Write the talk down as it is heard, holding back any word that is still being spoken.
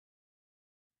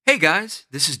Hey guys,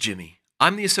 this is Jimmy.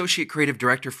 I'm the Associate Creative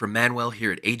Director for Manuel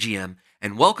here at AGM,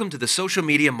 and welcome to the Social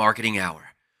Media Marketing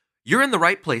Hour. You're in the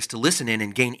right place to listen in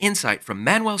and gain insight from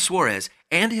Manuel Suarez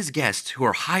and his guests who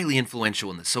are highly influential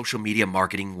in the social media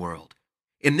marketing world.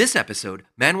 In this episode,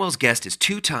 Manuel's guest is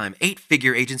two-time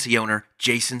eight-figure agency owner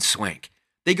Jason Swenk.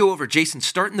 They go over Jason's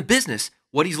start in the business,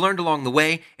 what he's learned along the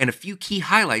way, and a few key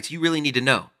highlights you really need to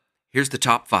know. Here's the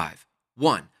top 5.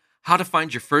 1. How to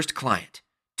find your first client.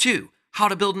 2. How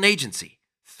to build an agency.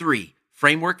 3.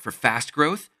 Framework for fast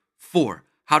growth. 4.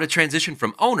 How to transition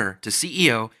from owner to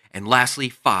CEO. And lastly,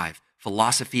 5.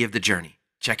 Philosophy of the journey.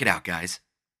 Check it out, guys.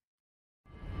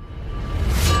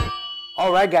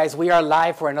 All right, guys, we are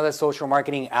live for another Social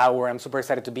Marketing Hour. I'm super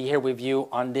excited to be here with you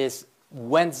on this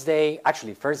Wednesday,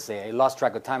 actually Thursday. I lost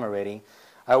track of time already.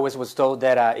 I always was told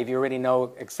that if you already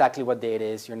know exactly what day it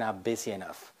is, you're not busy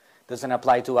enough. Doesn't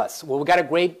apply to us. Well, we got a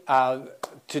great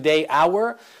today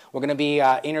hour. We're going to be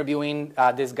interviewing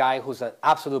this guy who's an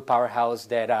absolute powerhouse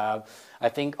that I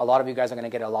think a lot of you guys are going to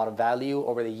get a lot of value.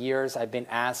 Over the years, I've been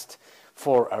asked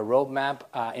for a roadmap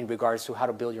in regards to how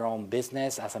to build your own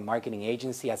business as a marketing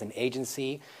agency, as an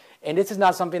agency. And this is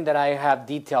not something that I have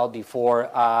detailed before.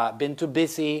 Been too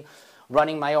busy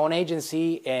running my own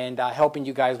agency and helping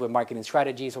you guys with marketing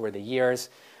strategies over the years.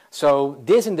 So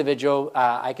this individual,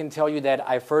 I can tell you that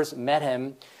I first met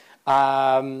him.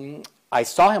 I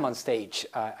saw him on stage,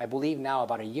 I believe now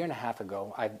about a year and a half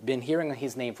ago. I've been hearing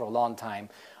his name for a long time.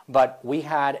 But we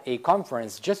had a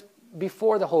conference just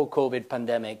before the whole COVID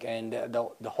pandemic and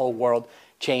the whole world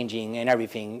changing and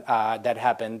everything that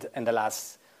happened in the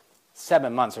last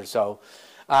 7 months or so.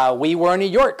 We were in New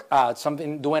York,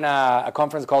 doing a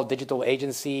conference called Digital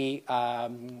Agency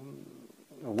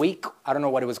Week. I don't know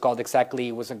what it was called exactly.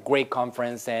 It was a great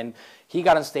conference, and he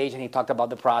got on stage and he talked about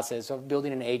the process of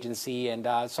building an agency and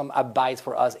some advice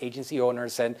for us agency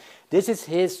owners. And this is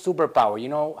his superpower. You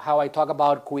know how I talk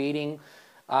about creating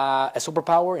a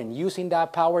superpower and using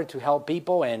that power to help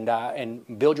people and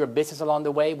build your business along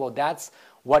the way? Well, that's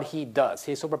what he does.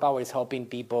 His superpower is helping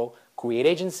people create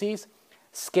agencies,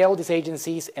 scale these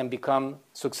agencies, and become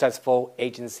successful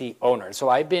agency owners. So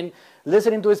I've been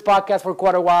listening to his podcast for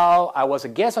quite a while. I was a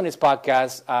guest on his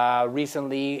podcast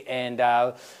recently, and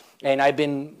I've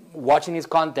been watching his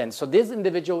content. So this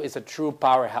individual is a true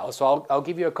powerhouse. So I'll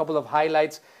give you a couple of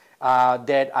highlights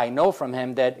that I know from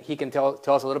him that he can tell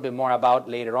us a little bit more about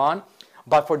later on.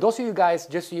 But for those of you guys,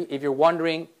 if you're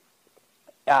wondering,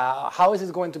 how is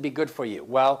this going to be good for you?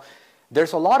 Well,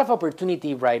 there's a lot of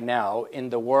opportunity right now in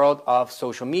the world of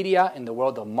social media, in the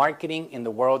world of marketing, in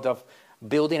the world of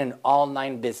building an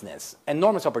online business.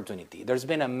 Enormous opportunity. There's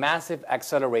been a massive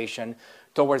acceleration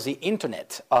towards the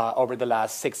internet over the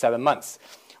last 6-7 months.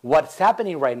 What's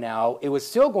happening right now, it was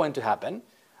still going to happen,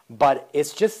 but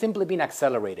it's just simply been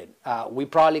accelerated. We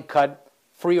probably cut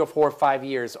 3 or 4 or 5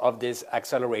 years of this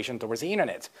acceleration towards the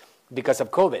internet because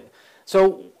of COVID.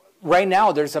 So right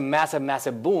now, there's a massive,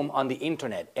 massive boom on the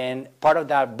internet. And part of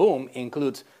that boom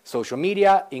includes social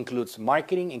media, includes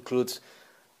marketing, includes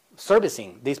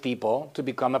servicing these people to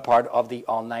become a part of the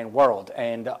online world.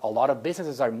 And a lot of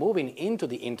businesses are moving into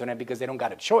the internet because they don't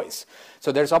got a choice.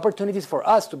 So there's opportunities for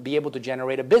us to be able to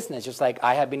generate a business, just like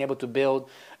I have been able to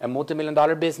build a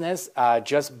multi-million-dollar business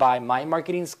just by my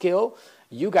marketing skill.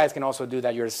 You guys can also do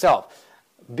that yourself.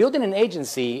 Building an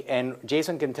agency, and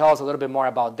Jason can tell us a little bit more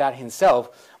about that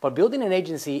himself, but building an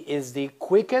agency is the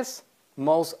quickest,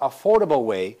 most affordable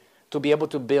way to be able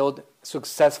to build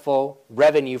successful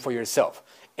revenue for yourself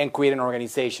and create an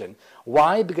organization.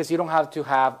 Why? Because you don't have to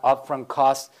have upfront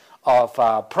costs of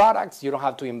products. You don't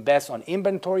have to invest on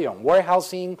inventory, on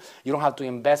warehousing. You don't have to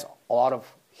invest a lot of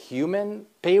human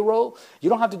payroll. You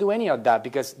don't have to do any of that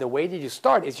because the way that you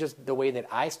start is just the way that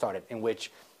I started, in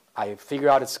which I figured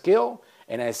out a skill,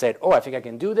 and I said, oh, I think I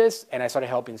can do this. And I started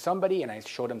helping somebody, and I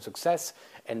showed them success.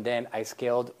 And then I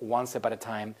scaled one step at a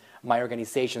time my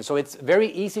organization. So it's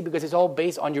very easy because it's all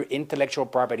based on your intellectual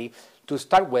property to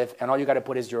start with. And all you got to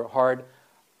put is your hard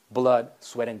blood,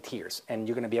 sweat, and tears. And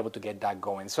you're going to be able to get that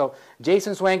going. So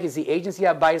Jason Swenk is the agency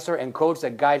advisor and coach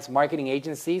that guides marketing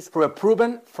agencies through a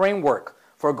proven framework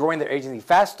for growing their agency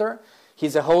faster.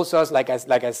 He's a host of, like I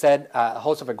said,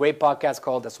 host of a great podcast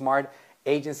called the Smart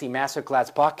Agency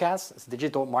Masterclass Podcast. It's a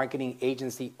digital marketing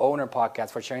agency owner podcast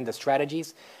for sharing the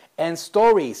strategies and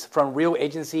stories from real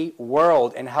agency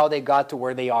world and how they got to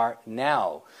where they are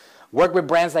now. Worked with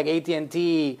brands like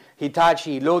AT&T,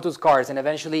 Hitachi, Lotus Cars, and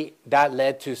eventually that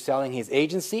led to selling his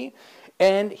agency.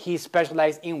 And he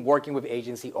specialized in working with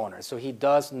agency owners. So he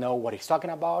does know what he's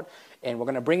talking about. And we're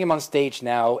going to bring him on stage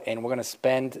now, and we're going to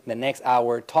spend the next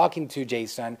hour talking to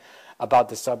Jason about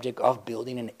the subject of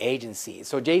building an agency.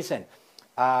 So Jason,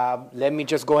 Let me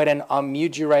just go ahead and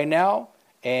unmute you right now.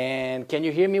 And can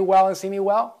you hear me well and see me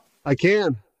well? I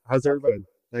can. How's everybody?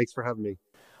 Thanks for having me.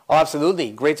 Oh,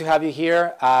 absolutely. Great to have you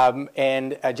here.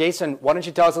 And Jason, why don't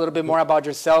you tell us a little bit more about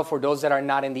yourself for those that are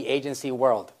not in the agency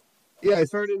world? Yeah, I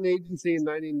started an agency in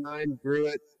 '99, grew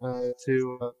it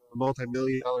to a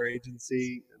multi-million dollar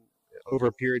agency over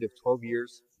a period of 12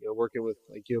 years, working with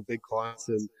big clients.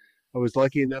 And I was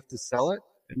lucky enough to sell it.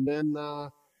 And then,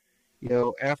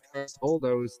 after I sold,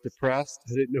 I was depressed.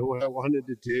 I didn't know what I wanted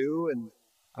to do. And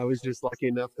I was just lucky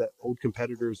enough that old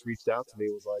competitors reached out to me.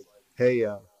 It was like, hey,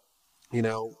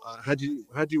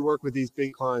 how'd you work with these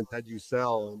big clients? How'd you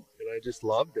sell? And I just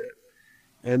loved it.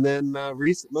 And then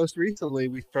most recently,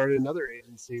 we started another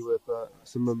agency with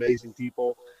some amazing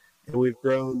people, and we've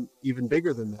grown even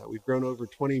bigger than that. We've grown over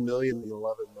 20 million in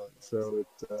 11 months, so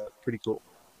it's pretty cool.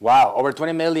 Wow, over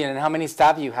 20 million. And how many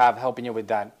staff you have helping you with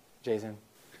that, Jason?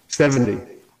 70.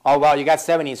 Oh, wow, you got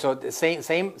 70. So the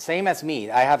same as me.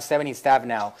 I have 70 staff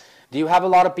now. Do you have a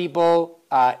lot of people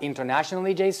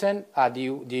internationally, Jason?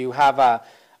 Do you have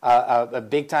a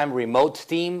big time remote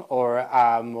team,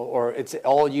 or it's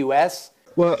all U.S.?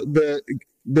 Well,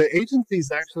 the agency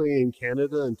is actually in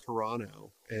Canada and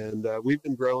Toronto, and we've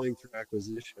been growing through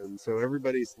acquisition. So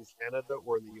everybody's in Canada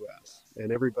or in the U.S.,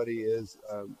 and everybody is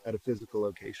at a physical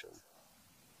location.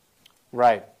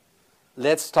 Right.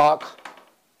 Let's talk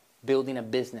building a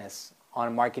business on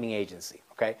a marketing agency,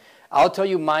 okay? I'll tell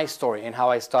you my story and how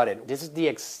I started. This is the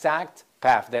exact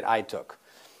path that I took.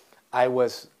 I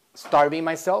was starving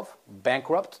myself,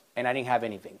 bankrupt, and I didn't have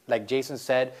anything. Like Jason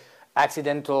said,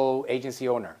 accidental agency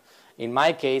owner. In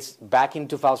my case, back in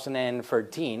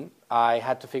 2013, I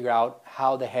had to figure out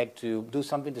how the heck to do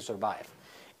something to survive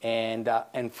and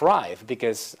thrive,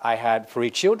 because I had 3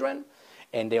 children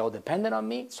and they all depended on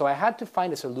me. So I had to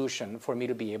find a solution for me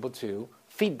to be able to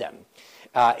feed them.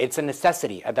 It's a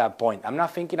necessity at that point. I'm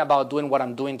not thinking about doing what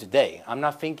I'm doing today. I'm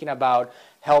not thinking about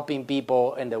helping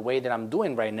people in the way that I'm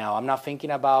doing right now. I'm not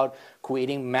thinking about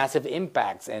creating massive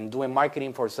impacts and doing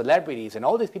marketing for celebrities and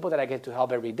all these people that I get to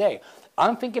help every day.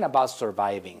 I'm thinking about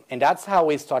surviving. And that's how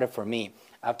it started for me.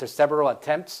 After several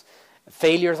attempts,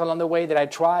 failures along the way that I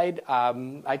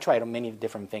tried many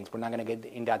different things. We're not going to get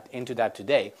into that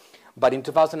today. But in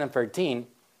 2013,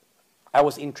 I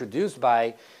was introduced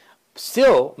by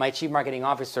still my chief marketing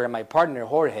officer and my partner,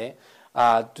 Jorge,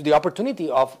 to the opportunity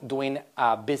of doing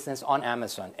business on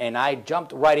Amazon. And I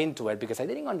jumped right into it because I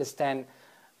didn't understand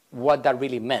what that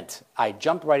really meant. I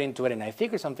jumped right into it and I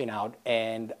figured something out,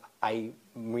 and I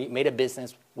made a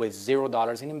business with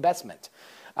 $0 in investment.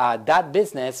 That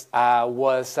business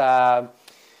was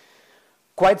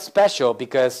quite special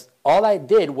because all I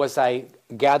did was I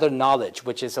gathered knowledge,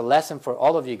 which is a lesson for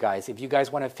all of you guys. If you guys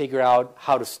want to figure out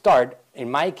how to start, in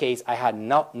my case, I had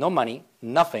no money,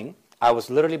 nothing. I was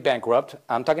literally bankrupt.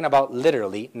 I'm talking about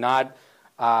literally, not.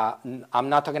 I'm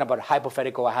not talking about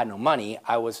hypothetical. I had no money.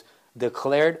 I was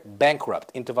declared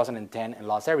bankrupt in 2010 and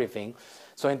lost everything.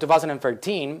 So in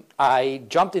 2013, I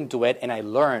jumped into it and I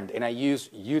learned, and I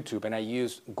used YouTube and I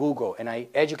used Google and I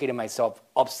educated myself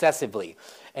obsessively.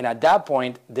 And at that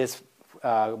point, this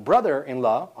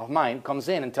brother-in-law of mine comes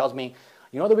in and tells me,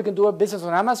 you know that we can do a business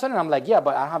on Amazon? And I'm like, yeah,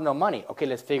 but I have no money. Okay,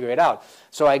 let's figure it out.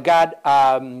 So I got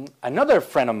another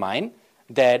friend of mine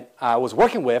that I was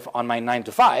working with on my 9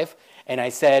 to 5. And I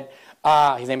said,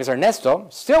 his name is Ernesto,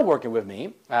 still working with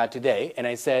me today. And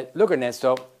I said, look,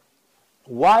 Ernesto,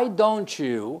 why don't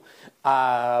you,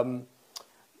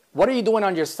 what are you doing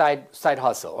on your side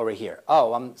hustle over here?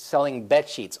 Oh, I'm selling bed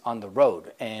sheets on the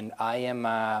road. And I am,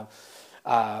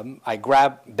 I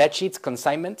grab bed sheets,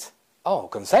 consignment. Oh,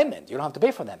 consignment, you don't have to pay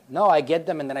for them. No, I get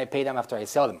them and then I pay them after I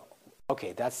sell them.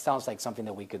 Okay, that sounds like something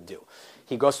that we could do.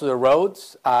 He goes to the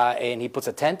roads and he puts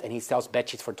a tent and he sells bed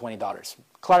sheets for $20.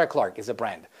 Clark is a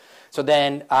brand. So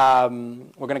then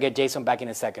we're going to get Jason back in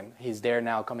a second. He's there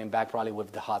now, coming back probably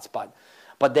with the hotspot.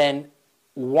 But then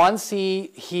once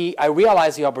I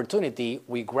realized the opportunity,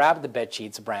 we grabbed the bed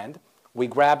sheets brand. We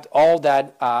grabbed all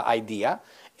that idea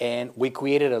and we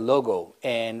created a logo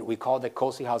and we called it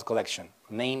Cozy House Collection.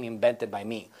 Name invented by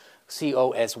me,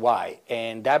 COSY.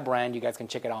 And that brand, you guys can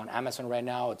check it out on Amazon right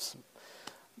now. It's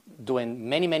doing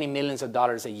many, many millions of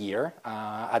dollars a year.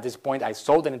 At this point, I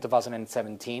sold it in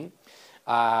 2017.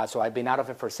 So I've been out of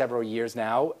it for several years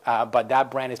now. But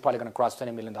that brand is probably going to cross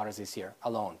 $20 million this year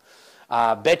alone.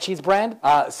 Bed sheets brand.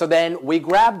 So then we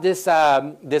grabbed this,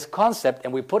 this concept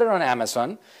and we put it on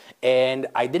Amazon. And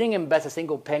I didn't invest a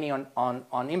single penny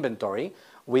on inventory.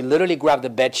 We literally grabbed the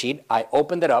bed sheet, I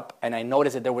opened it up, and I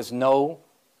noticed that there was no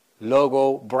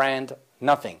logo, brand,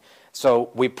 nothing.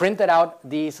 So we printed out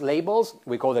these labels.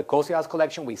 We call the Cozy House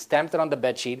Collection. We stamped it on the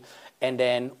bed sheet, and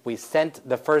then we sent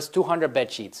the first 200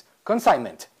 bed sheets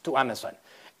consignment to Amazon.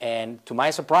 And to my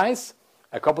surprise,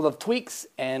 a couple of tweaks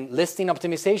and listing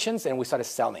optimizations, and we started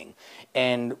selling.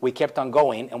 And we kept on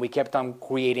going, and we kept on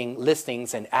creating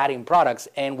listings and adding products.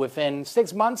 And within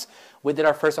 6 months, we did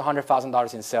our first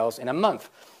 $100,000 in sales in a month.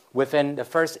 Within the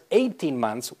first 18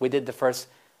 months, we did the first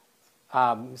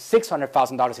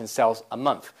 $600,000 in sales a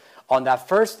month. On that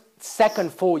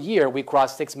second full year, we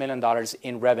crossed $6 million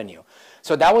in revenue.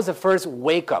 So that was the first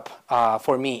wake up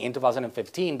for me in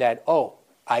 2015 that, oh,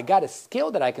 I got a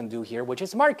skill that I can do here, which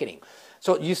is marketing.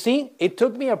 So you see, it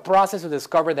took me a process to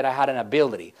discover that I had an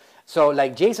ability. So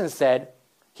like Jason said,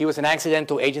 he was an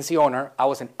accidental agency owner. I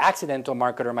was an accidental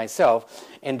marketer myself.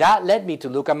 And that led me to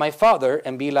look at my father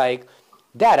and be like,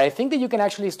 Dad, I think that you can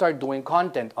actually start doing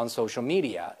content on social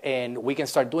media, and we can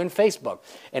start doing Facebook.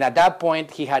 And at that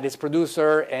point, he had his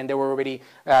producer, and they were already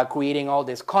creating all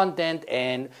this content,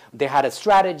 and they had a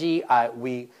strategy.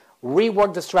 We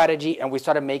reworked the strategy, and we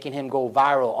started making him go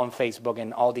viral on Facebook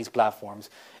and all these platforms.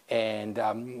 And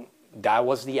that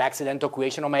was the accidental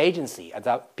creation of my agency. I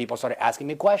thought people started asking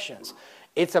me questions.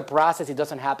 It's a process. It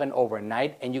doesn't happen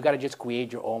overnight, and you got to just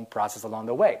create your own process along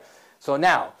the way. So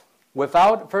now,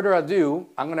 without further ado,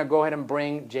 I'm going to go ahead and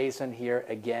bring Jason here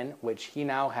again, which he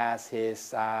now has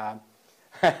his... 1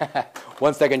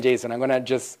 second, Jason. I'm going to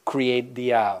just create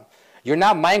the... You're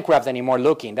not Minecraft anymore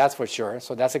looking, that's for sure.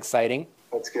 So that's exciting.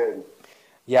 That's good.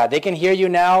 Yeah, they can hear you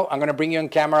now. I'm going to bring you on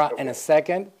camera in a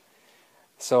second.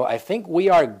 So I think we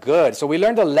are good. So we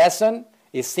learned a lesson.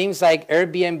 It seems like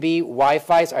Airbnb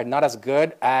Wi-Fi's are not as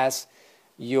good as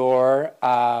your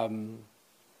hotspot,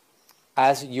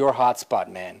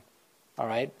 man. All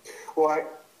right. Well,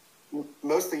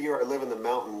 most of the year I live in the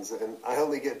mountains, and I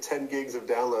only get 10 gigs of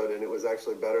download, and it was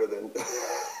actually better than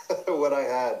what I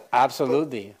had.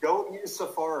 Absolutely. But don't use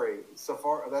Safari.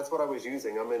 That's what I was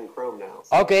using. I'm in Chrome now.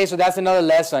 So. Okay, so that's another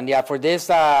lesson. Yeah, for this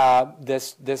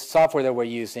this software that we're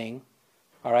using.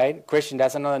 All right, Christian,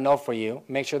 that's another note for you.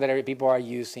 Make sure that people are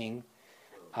using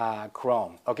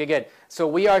Chrome. Okay, good. So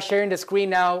we are sharing the screen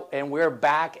now, and we're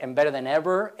back and better than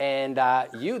ever. And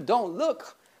you don't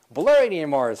look blurry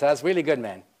anymore, so that's really good,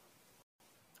 man.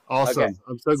 Awesome. Okay.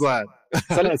 I'm so glad.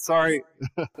 So sorry.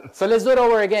 So let's do it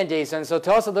over again, Jason. So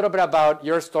tell us a little bit about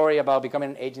your story about becoming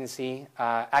an agency,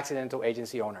 accidental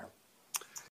agency owner.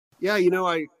 Yeah,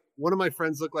 one of my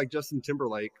friends looked like Justin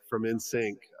Timberlake from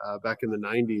NSYNC back in the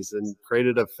 90s and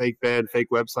created a fake band, fake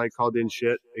website called In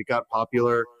Shit. It got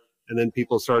popular, and then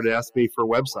people started asking me for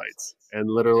websites, and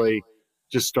literally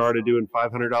just started doing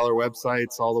 $500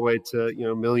 websites all the way to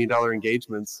 $1 million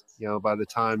engagements. By the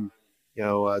time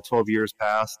 12 years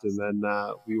passed, and then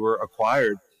we were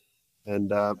acquired.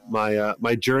 And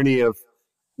my journey of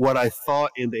what I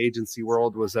thought in the agency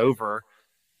world was over,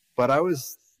 but I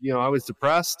was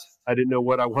depressed. I didn't know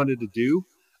what I wanted to do.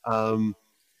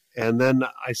 And then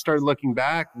I started looking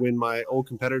back when my old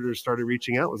competitors started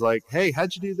reaching out. It was like, hey,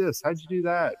 how'd you do this? How'd you do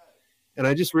that? And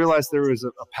I just realized there was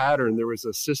a pattern, there was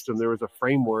a system, there was a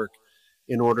framework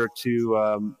in order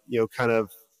to, kind of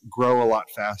grow a lot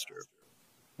faster.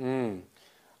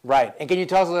 Right. And can you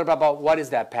tell us a little bit about what is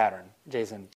that pattern,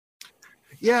 Jason?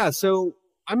 Yeah. So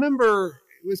I remember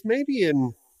it was maybe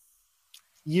in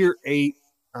year 8,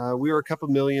 we were a couple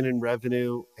million in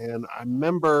revenue. And I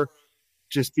remember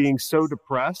just being so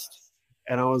depressed.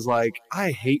 And I was like,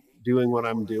 I hate doing what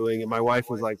I'm doing. And my wife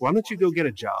was like, why don't you go get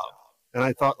a job? And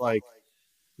I thought I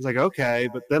was like, okay.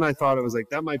 But then I thought it was like,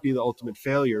 that might be the ultimate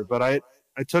failure. But I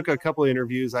took a couple of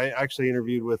interviews. I actually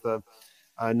interviewed with a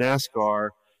NASCAR,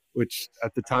 which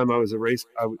at the time I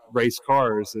raced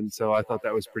cars. And so I thought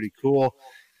that was pretty cool.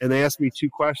 And they asked me 2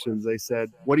 questions. They said,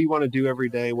 what do you want to do every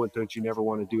day? What don't you never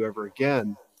want to do ever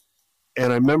again?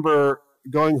 And I remember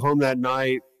going home that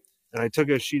night, and I took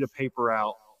a sheet of paper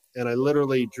out, and I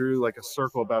literally drew like a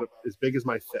circle about as big as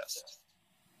my fist,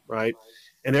 right?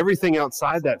 And everything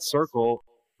outside that circle,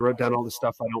 I wrote down all the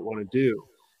stuff I don't want to do.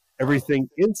 Everything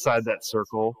inside that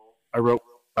circle, I wrote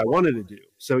what I wanted to do.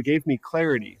 So it gave me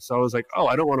clarity. So I was like, oh,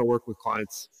 I don't want to work with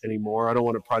clients anymore. I don't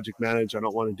want to project manage. I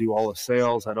don't want to do all the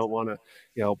sales. I don't want to,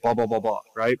 blah, blah, blah, blah,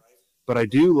 right? But I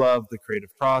do love the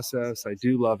creative process. I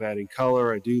do love adding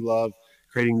color. I do love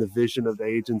creating the vision of the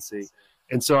agency.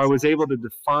 And so I was able to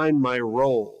define my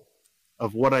role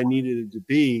of what I needed it to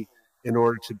be in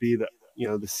order to be the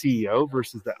CEO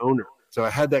versus the owner. So I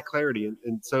had that clarity.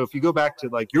 And so if you go back to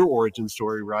like your origin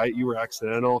story, right? You were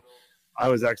accidental. I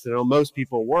was accidental. Most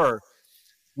people were.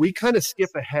 We kind of skip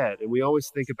ahead, and we always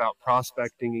think about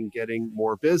prospecting and getting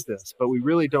more business, but we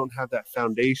really don't have that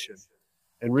foundation.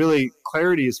 And really,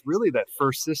 clarity is really that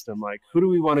first system. Like, who do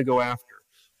we want to go after?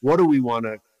 What do we want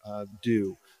to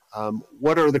do?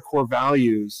 What are the core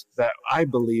values that I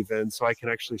believe in so I can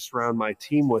actually surround my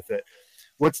team with it?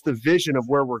 What's the vision of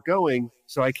where we're going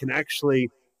so I can actually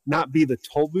not be the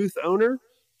toll booth owner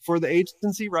for the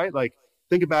agency, right? Like,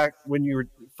 think about when you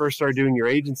first started doing your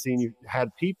agency and you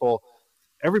had people,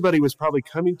 everybody was probably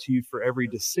coming to you for every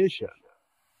decision.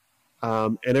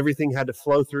 And everything had to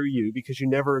flow through you because you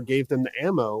never gave them the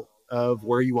ammo of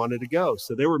where you wanted to go.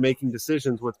 So they were making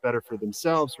decisions what's better for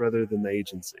themselves rather than the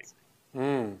agency.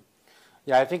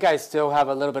 Yeah, I think I still have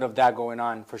a little bit of that going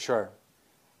on for sure.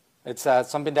 It's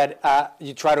something that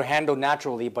you try to handle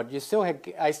naturally, but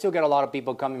I still get a lot of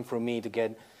people coming from me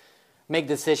to make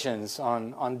decisions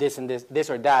on this and this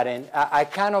or that, and I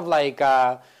kind of like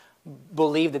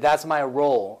believe that that's my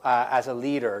role as a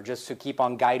leader, just to keep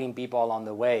on guiding people along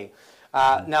the way.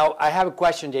 Now, I have a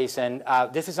question, Jason.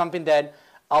 This is something that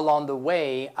along the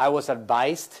way I was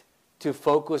advised to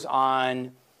focus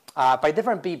on by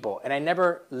different people, and I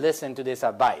never listened to this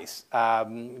advice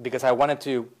because I wanted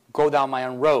to go down my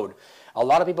own road. A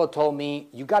lot of people told me,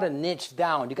 you got to niche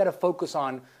down. You got to focus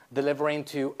on delivering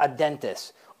to a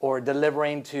dentist, or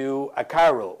delivering to a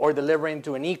chiro, or delivering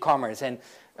to an e-commerce, and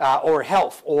or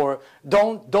health, or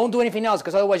don't do anything else,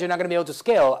 because otherwise you're not going to be able to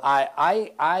scale.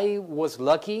 I was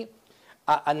lucky.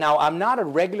 Now, I'm not a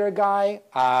regular guy.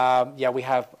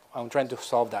 I'm trying to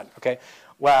solve that, okay?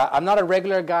 Well, I'm not a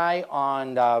regular guy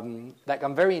on,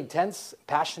 I'm very intense,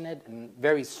 passionate, and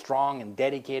very strong and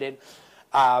dedicated.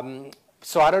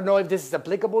 So I don't know if this is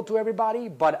applicable to everybody,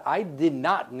 but I did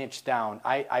not niche down.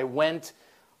 I went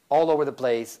all over the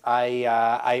place.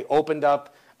 I opened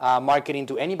up marketing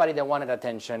to anybody that wanted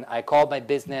attention. I called my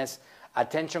business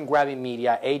attention-grabbing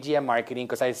media, AGM marketing,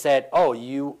 because I said, oh,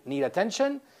 you need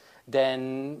attention?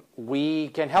 Then we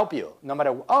can help you. No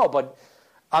matter, oh, but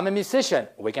I'm a musician.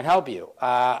 We can help you.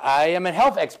 I am a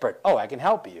health expert. Oh, I can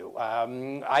help you.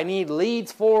 I need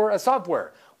leads for a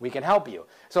software. We can help you.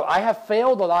 So I have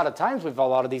failed a lot of times with a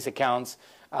lot of these accounts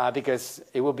because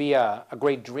it will be a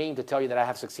great dream to tell you that I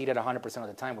have succeeded 100% of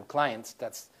the time with clients.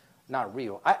 That's not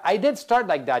real. I did start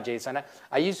like that, Jason.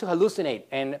 I used to hallucinate.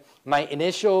 And my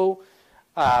initial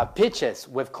pitches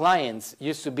with clients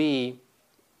used to be,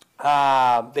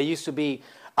 I've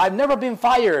never been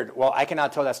fired. Well, I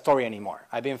cannot tell that story anymore.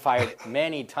 I've been fired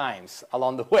many times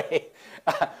along the way.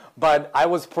 But I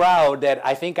was proud that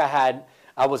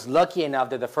I was lucky enough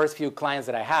that the first few clients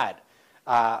that I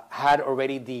had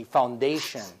already the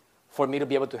foundation for me to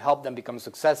be able to help them become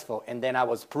successful. And then I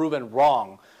was proven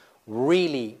wrong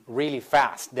really, really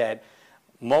fast that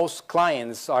most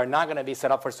clients are not going to be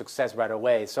set up for success right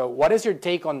away. So what is your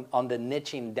take on the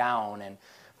niching down and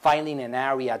finding an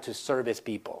area to service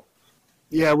people?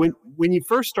 Yeah, when you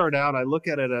first start out, I look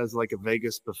at it as like a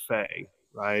Vegas buffet,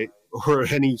 right? Or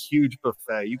any huge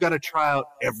buffet. You got to try out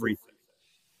everything,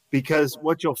 because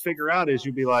what you'll figure out is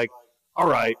you'll be like, all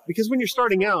right, because when you're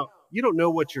starting out, you don't know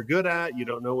what you're good at, you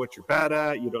don't know what you're bad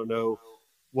at, you don't know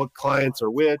what clients are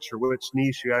which, or which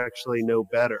niche you actually know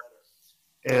better.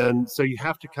 And so you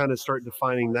have to kind of start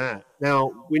defining that. Now,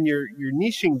 when you're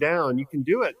niching down, you can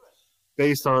do it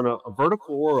based on a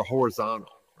vertical or a horizontal,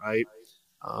 right?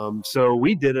 So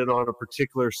we did it on a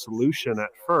particular solution at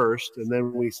first, and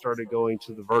then we started going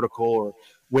to the vertical, or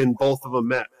when both of them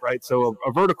met, right? So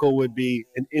a vertical would be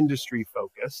an industry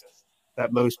focused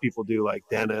that most people do, like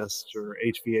dentists or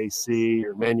HVAC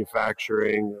or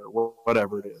manufacturing or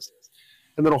whatever it is.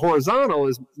 And then a horizontal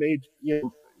is made,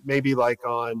 maybe like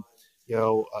on,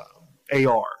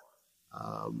 AR.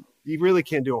 You really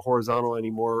can't do a horizontal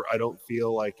anymore, I don't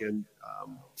feel like, in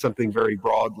something very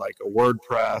broad like a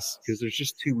WordPress, because there's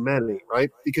just too many, right?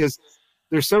 Because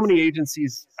there's so many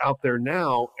agencies out there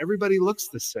now, everybody looks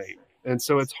the same. And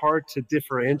so it's hard to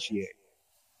differentiate.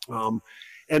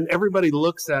 And everybody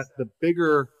looks at the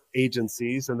bigger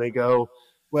agencies and they go,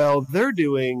 well, they're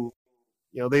doing,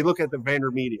 they look at the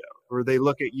VaynerMedia, or they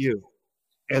look at you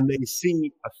and they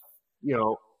see,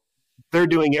 they're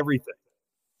doing everything.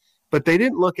 But they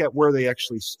didn't look at where they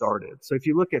actually started. So if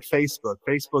you look at Facebook,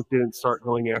 Facebook didn't start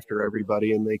going after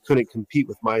everybody, and they couldn't compete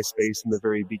with MySpace in the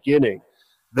very beginning.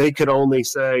 They could only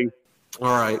say,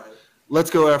 all right, let's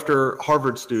go after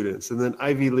Harvard students and then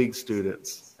Ivy League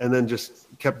students, and then just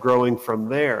kept growing from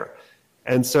there.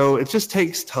 And so it just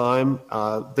takes time.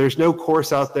 There's no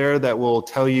course out there that will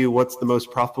tell you what's the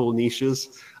most profitable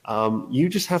niches. You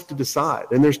just have to decide.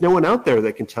 And there's no one out there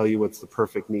that can tell you what's the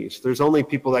perfect niche. There's only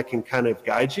people that can kind of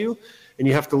guide you. And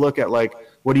you have to look at, like,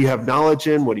 what do you have knowledge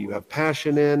in? What do you have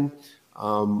passion in?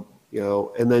 And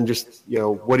then just,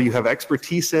 what do you have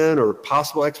expertise in or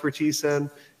possible expertise in?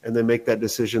 And then make that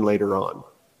decision later on.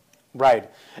 Right.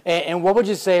 And what would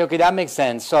you say? Okay, that makes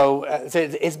sense. So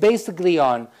it's basically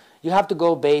on, you have to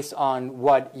go based on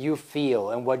what you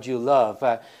feel and what you love.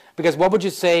 Because what would you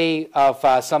say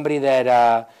of somebody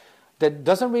that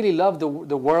doesn't really love the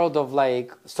world of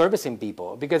like servicing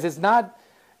people? Because it's not,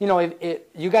 you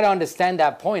got to understand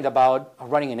that point about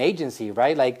running an agency,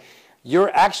 right? Like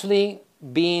you're actually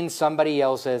being somebody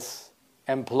else's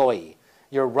employee.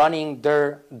 You're running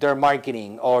their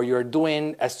marketing, or you're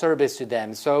doing a service to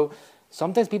them. So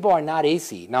sometimes people are not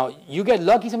easy. Now, you get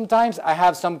lucky sometimes. I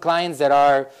have some clients that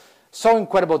are so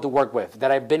incredible to work with,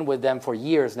 that I've been with them for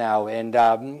years now. And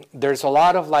there's a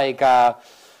lot of like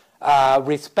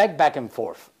respect back and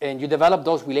forth. And you develop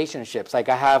those relationships. Like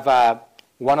I have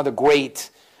one of the great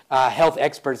health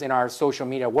experts in our social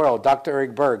media world, Dr.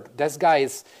 Eric Berg. This guy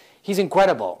he's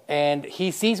incredible. And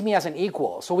he sees me as an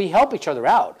equal. So we help each other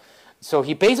out. So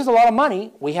he pays us a lot of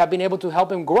money. We have been able to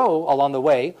help him grow along the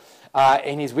way.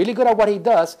 And he's really good at what he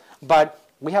does. But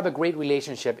we have a great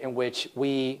relationship in which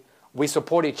we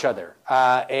support each other.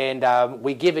 And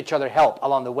we give each other help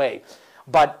along the way.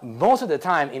 But most of the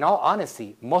time, in all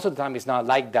honesty, most of the time it's not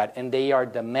like that. And they are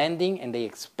demanding and they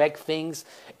expect things.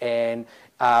 And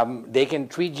they can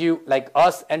treat you like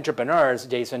us entrepreneurs,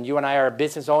 Jason. You and I are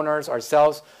business owners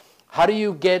ourselves. How do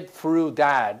you get through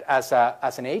that as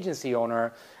an agency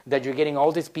owner, that you're getting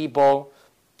all these people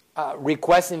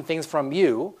requesting things from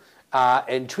you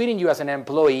and treating you as an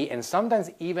employee, and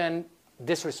sometimes even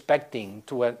disrespecting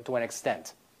to an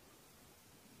extent?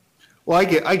 Well, I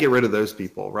get rid of those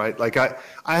people, right? Like I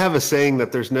have a saying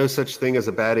that there's no such thing as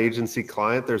a bad agency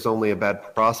client. There's only a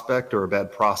bad prospect or a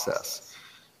bad process.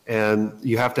 And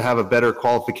you have to have a better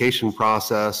qualification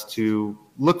process to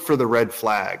look for the red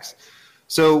flags.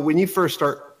 So when you first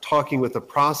start talking with a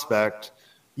prospect,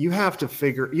 you're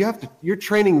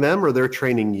training them or they're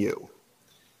training you.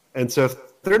 And so if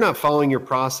they're not following your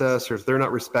process, or if they're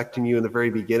not respecting you in the very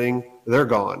beginning, they're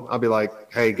gone. I'll be like,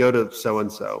 hey, go to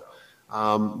so-and-so.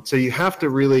 So you have to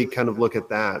really kind of look at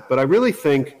that. But I really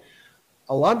think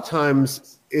a lot of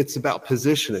times it's about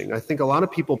positioning. I think a lot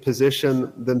of people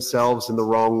position themselves in the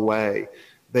wrong way.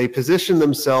 They position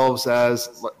themselves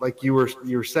as, like you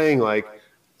were saying, like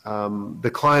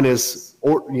the client is,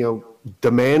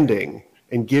 demanding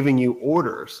and giving you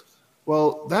orders.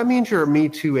 Well, that means you're a Me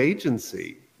Too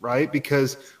agency, right?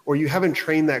 Or you haven't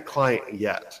trained that client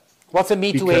yet. What's a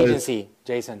Me Too agency,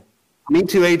 Jason? Me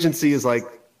Too agency is like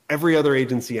every other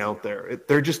agency out there.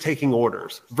 They're just taking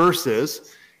orders.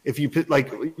 Versus if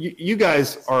you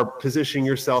guys are positioning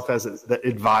yourself as the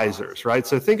advisors, right?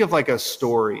 So think of like a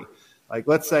story, like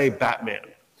let's say Batman.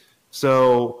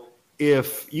 So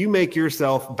if you make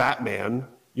yourself Batman,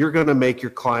 you're going to make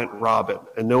your client Robin,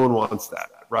 and no one wants that,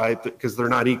 right? Because they're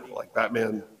not equal. Like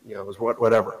Batman, is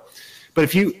whatever. But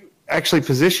if you actually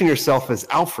position yourself as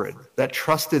Alfred, that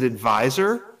trusted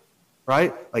advisor,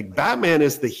 right? Like Batman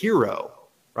is the hero,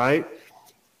 right?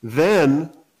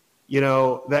 Then,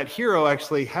 that hero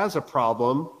actually has a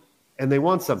problem and they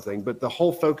want something, but the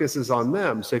whole focus is on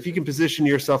them. So if you can position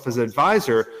yourself as an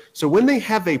advisor, so when they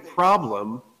have a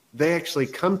problem, they actually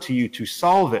come to you to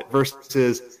solve it,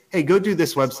 versus, hey, go do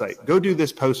this website, go do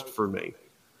this post for me.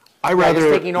 Just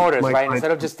taking orders, right?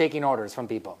 Instead of just taking orders from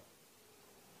people.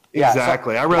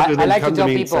 Exactly. I rather than come to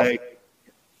me and say.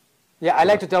 Yeah, I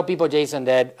like to tell people, Jason,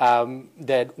 that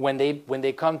that when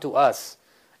they come to us,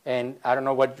 and I don't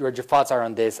know what your thoughts are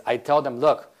on this, I tell them,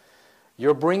 look,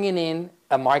 you're bringing in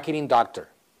a marketing doctor.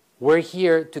 We're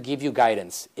here to give you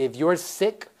guidance. If you're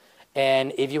sick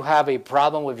and if you have a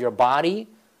problem with your body,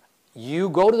 you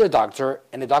go to the doctor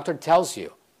and the doctor tells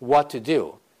you what to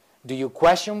do. Do you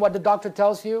question what the doctor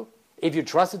tells you? If you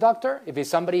trust the doctor, if he's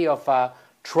somebody of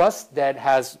trust that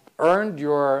has earned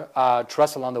your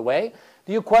trust along the way,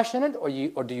 do you question it,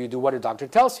 or do you do what the doctor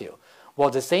tells you? Well,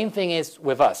 the same thing is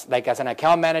with us. Like as an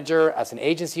account manager, as an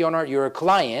agency owner, you're a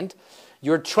client.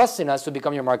 You're trusting us to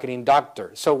become your marketing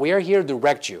doctor. So we are here to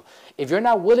direct you. If you're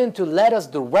not willing to let us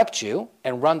direct you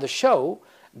and run the show,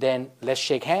 then let's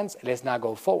shake hands and let's not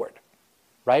go forward.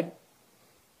 Right?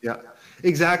 Yeah,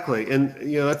 exactly. And,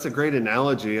 that's a great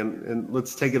analogy. And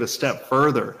let's take it a step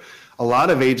further. A lot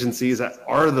of agencies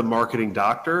are the marketing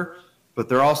doctor, but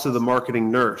they're also the marketing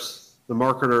nurse, the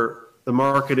marketer, the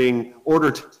marketing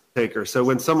order taker. So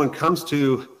when someone comes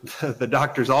to the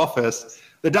doctor's office,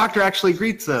 the doctor actually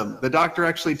greets them. The doctor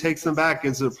actually takes them back,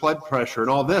 gives them blood pressure and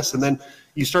all this. And then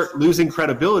you start losing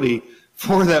credibility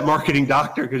for that marketing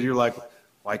doctor, because you're like,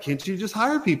 why can't you just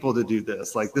hire people to do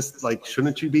this?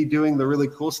 Shouldn't you be doing the really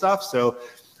cool stuff? So,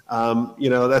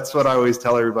 that's what I always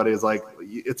tell everybody is like,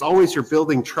 it's always you're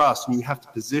building trust, and you have to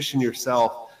position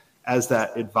yourself as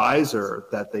that advisor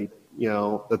that they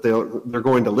that they're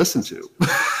going to listen to.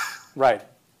 Right.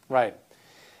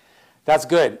 That's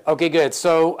good. Okay, good.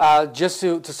 So just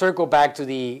to circle back to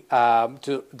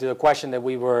the question that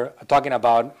we were talking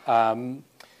about,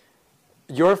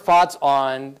 your thoughts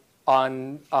on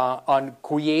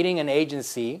creating an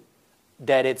agency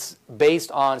that it's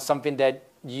based on something that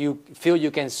you feel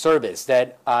you can service,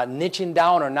 that niching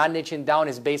down or not niching down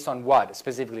is based on what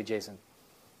specifically, Jason?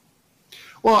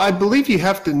 Well, I believe you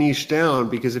have to niche down,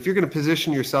 because if you're going to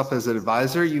position yourself as an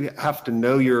advisor, you have to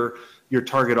know your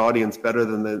target audience better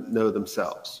than they know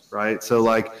themselves, right? So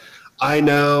like, I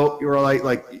know you're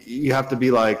like you have to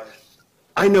be like,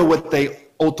 I know what they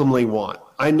ultimately want.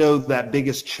 I know that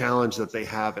biggest challenge that they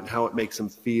have and how it makes them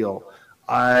feel.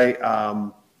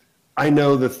 I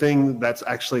know the thing that's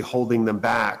actually holding them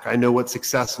back. I know what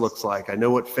success looks like. I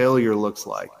know what failure looks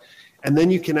like. And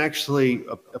then you can actually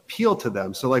appeal to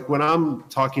them. So like when I'm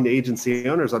talking to agency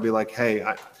owners, I'll be like, hey,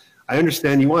 I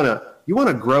understand you want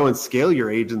to grow and scale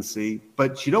your agency,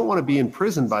 but you don't want to be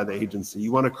imprisoned by the agency.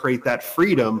 You want to create that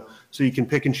freedom so you can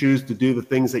pick and choose to do the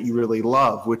things that you really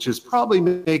love, which is probably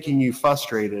making you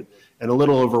frustrated and a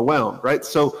little overwhelmed, right?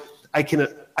 So I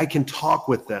can talk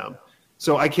with them.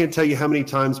 So I can't tell you how many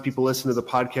times people listen to the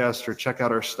podcast or check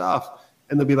out our stuff,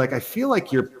 and they'll be like, I feel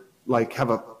like you're like have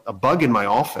a bug in my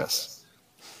office.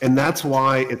 And that's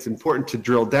why it's important to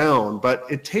drill down, but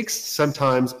it takes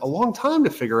sometimes a long time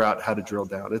to figure out how to drill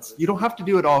down. You don't have to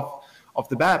do it off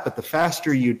the bat, but the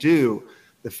faster you do,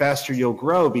 the faster you'll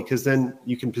grow, because then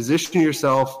you can position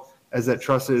yourself as that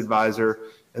trusted advisor,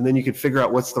 and then you can figure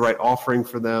out what's the right offering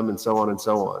for them, and so on and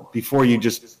so on, before you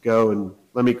just go and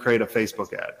let me create a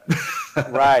Facebook ad.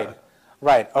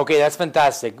 Right. Okay, that's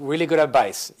fantastic. Really good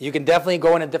advice. You can definitely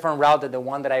go in a different route than the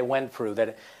one that I went through.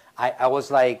 That I was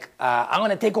like, I'm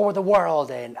going to take over the world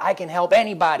and I can help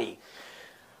anybody.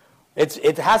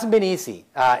 It hasn't been easy.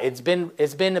 It's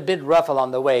been a bit rough along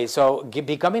the way. So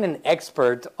becoming an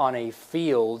expert on a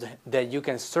field that you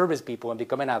can service people and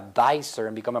become an advisor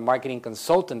and become a marketing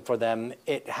consultant for them,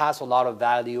 it has a lot of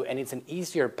value and it's an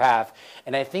easier path.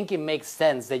 And I think it makes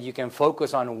sense that you can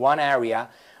focus on one area,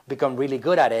 become really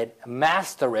good at it,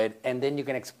 master it, and then you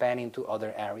can expand into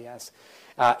other areas.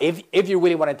 If you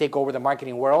really want to take over the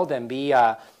marketing world and be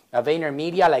a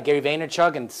VaynerMedia like Gary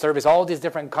Vaynerchuk and service all these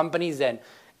different companies, then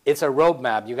it's a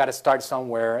roadmap. You got to start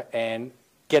somewhere and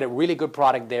get a really good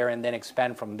product there and then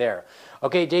expand from there.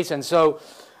 Okay, Jason, so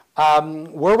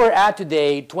where we're at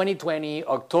today, 2020,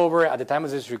 October, at the time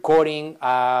of this recording,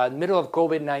 middle of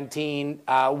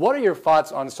COVID-19, what are your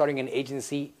thoughts on starting an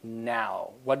agency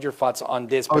now? What are your thoughts on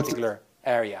this particular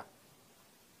area?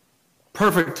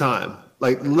 Perfect time.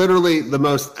 Like literally the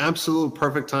most absolute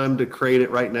perfect time to create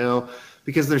it right now,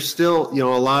 because there's still, a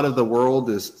lot of the world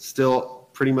is still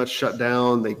pretty much shut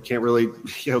down. They can't really,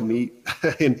 meet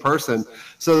in person.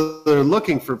 So they're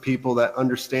looking for people that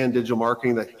understand digital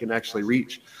marketing that can actually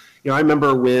reach. I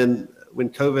remember when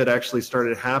COVID actually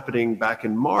started happening back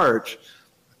in March,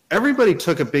 everybody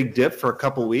took a big dip for a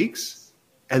couple weeks,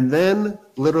 and then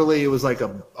literally it was like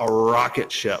a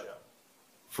rocket ship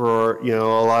for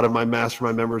a lot of my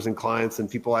mastermind members and clients and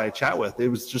people I chat with. It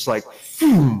was just like,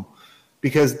 boom,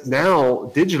 because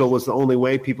now digital was the only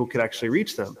way people could actually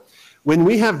reach them. When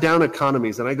we have down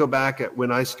economies, and I go back at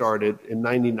when I started in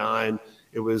 99,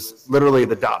 it was literally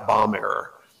the .bomb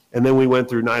era. And then we went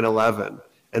through 9/11,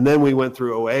 and then we went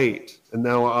through 08. And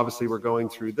now obviously we're going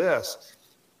through this.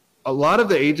 A lot of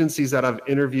the agencies that I've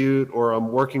interviewed or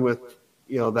I'm working with,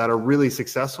 that are really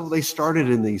successful, they started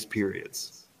in these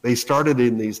periods. They started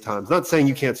in these times. Not saying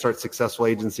you can't start successful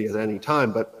agency at any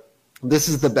time, but this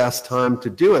is the best time to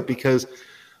do it because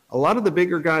a lot of the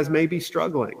bigger guys may be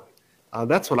struggling.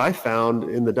 That's what I found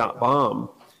in the .bomb,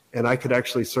 and I could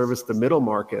actually service the middle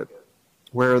market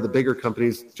where the bigger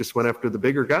companies just went after the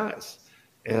bigger guys.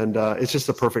 And it's just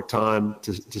a perfect time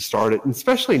to start it, and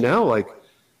especially now, like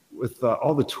with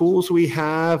all the tools we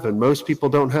have, and most people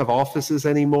don't have offices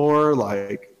anymore.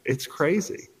 Like it's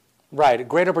crazy. Right,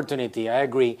 great opportunity. I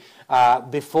agree.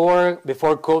 Before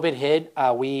COVID hit,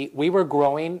 we were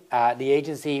growing. The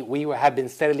agency, we have been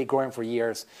steadily growing for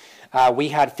years. We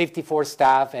had 54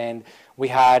 staff, and we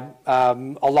had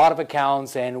a lot of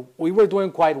accounts, and we were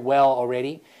doing quite well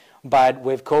already. But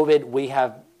with COVID, we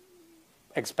have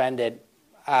expanded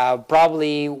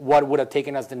probably what would have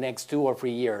taken us the next 2 or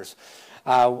 3 years.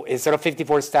 Instead of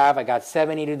 54 staff, I got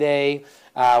 70 today.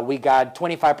 We got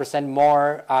 25%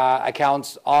 more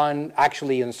accounts on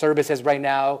services right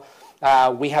now.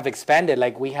 We have expanded.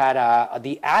 Like we had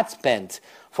the ad spend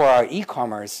for our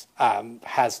e-commerce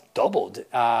has doubled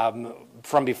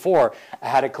from before. I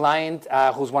had a client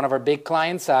who's one of our big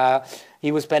clients.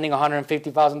 he was spending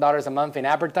 $150,000 a month in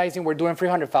advertising. We're doing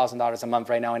 $300,000 a month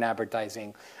right now in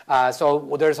advertising.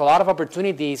 So there's a lot of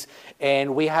opportunities,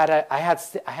 and I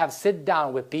have sit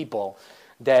down with people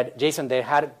that, Jason, they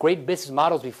had great business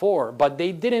models before, but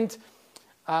they didn't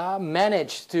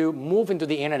manage to move into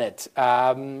the internet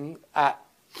on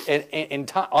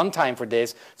time for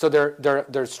this. So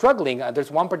they're struggling.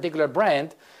 There's one particular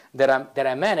brand that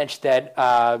I manage that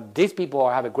these people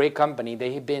have a great company.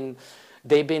 They've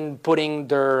been putting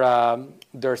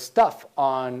their stuff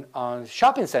on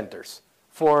shopping centers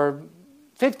for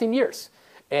 15 years,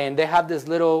 and they have these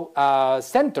little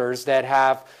centers that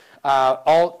have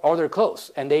all their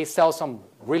clothes, and they sell some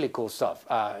really cool stuff,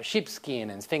 sheepskin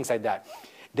and things like that.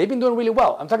 They've been doing really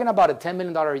well. I'm talking about a $10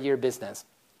 million a year business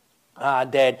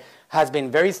that has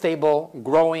been very stable,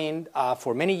 growing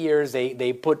for many years.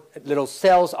 They put little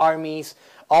sales armies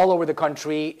all over the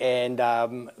country, and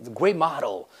great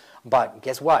model. But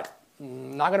guess what?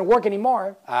 Not going to work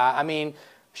anymore. I mean,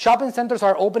 shopping centers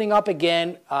are opening up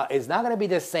again. It's not going to be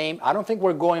the same. I don't think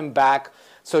we're going back.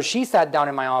 So she sat down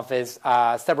in my office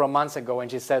several months ago,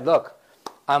 and she said, look,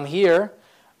 I'm here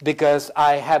because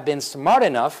I have been smart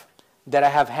enough that I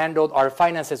have handled our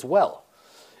finances well.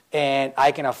 And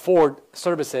I can afford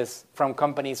services from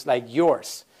companies like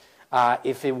yours.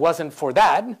 If it wasn't for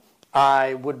that,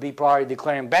 I would be probably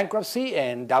declaring bankruptcy,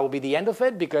 and that would be the end of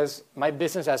it, because my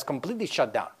business has completely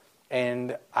shut down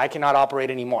and I cannot operate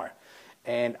anymore.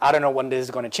 And I don't know when this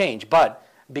is going to change, but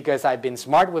because I've been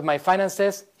smart with my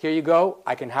finances, here you go,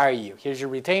 I can hire you. Here's your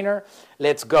retainer,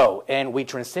 let's go. And we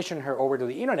transitioned her over to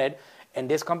the internet, and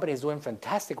this company is doing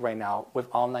fantastic right now with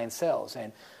online sales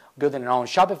and building their own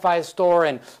Shopify store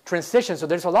and transition. So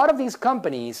there's a lot of these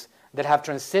companies that have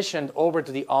transitioned over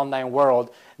to the online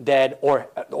world that, or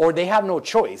they have no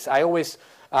choice. I always,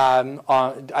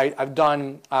 I've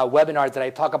done webinars that I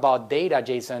talk about data,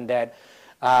 Jason, that,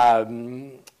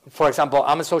 for example,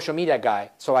 I'm a social media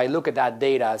guy, so I look at that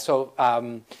data. So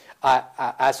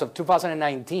as of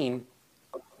 2019,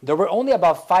 there were only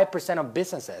about 5% of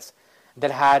businesses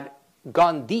that had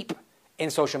gone deep in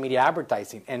social media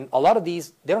advertising. And a lot of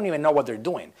these, they don't even know what they're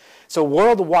doing. So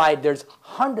worldwide, there's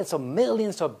hundreds of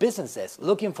millions of businesses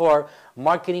looking for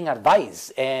marketing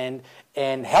advice and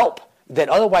help that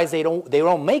otherwise they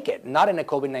don't make it, not in a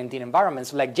COVID-19 environment.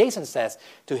 So like Jason says,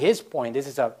 to his point, this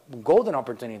is a golden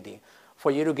opportunity for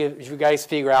you to you guys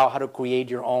figure out how to create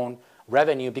your own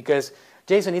revenue. Because,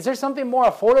 Jason, is there something more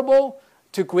affordable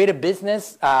to create a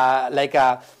business?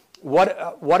 What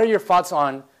are your thoughts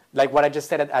on, like what I just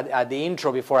said at the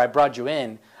intro before I brought you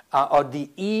in, or the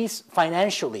ease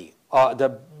financially,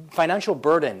 the financial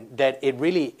burden that it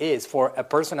really is for a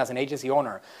person as an agency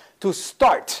owner to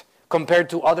start compared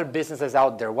to other businesses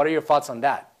out there? What are your thoughts on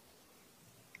that?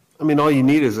 I mean, all you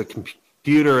need is a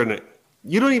computer, and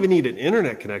you don't even need an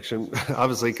internet connection,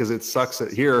 obviously, because it sucks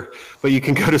at here, but you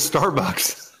can go to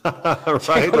Starbucks,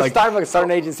 right? Go to Starbucks, start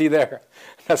an agency there.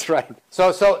 That's right.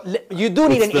 So you do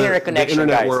need an internet connection,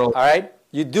 guys, world. All right?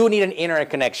 You do need an internet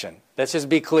connection. Let's just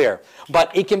be clear.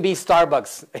 But it can be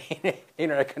Starbucks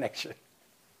internet connection.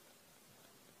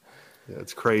 Yeah,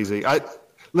 it's crazy.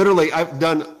 I've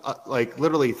done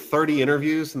literally 30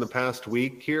 interviews in the past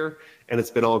week here, and it's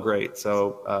been all great.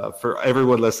 So for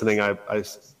everyone listening, I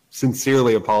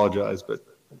sincerely apologize, but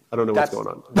I don't know what's going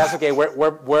on. That's okay.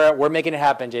 We're making it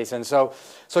happen, Jason. So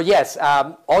yes,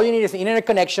 all you need is an internet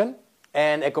connection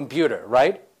and a computer,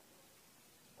 right?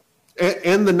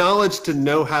 And the knowledge to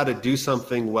know how to do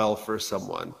something well for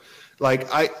someone. Like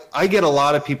I get a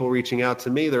lot of people reaching out to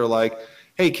me. They're like,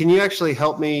 hey, can you actually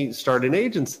help me start an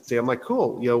agency? I'm like,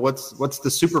 cool. What's the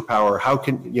superpower? How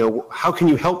can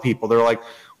you help people? They're like,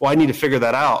 well, I need to figure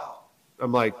that out.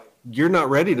 I'm like, you're not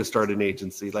ready to start an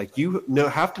agency. Like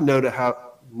have to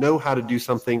know how to do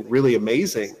something really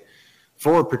amazing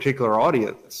for a particular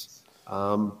audience.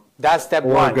 That's step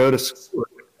one. Or go to school.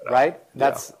 Right?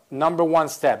 That's number one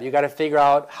step. You got to figure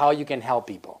out how you can help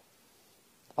people.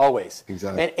 Always.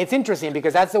 Exactly. And it's interesting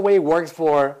because that's the way it works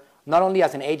for not only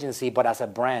as an agency, but as a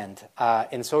brand.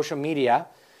 In social media,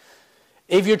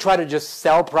 if you try to just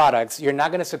sell products, you're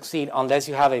not going to succeed unless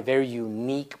you have a very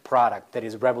unique product that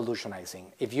is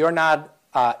revolutionizing. If you're not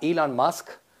Elon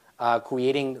Musk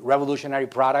creating revolutionary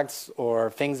products or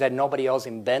things that nobody else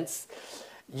invents,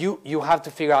 you have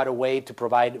to figure out a way to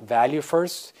provide value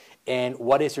first. And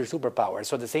what is your superpower?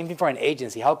 So the same thing for an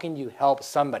agency. How can you help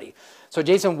somebody? So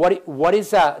Jason, what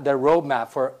is the roadmap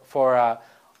for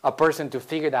a person to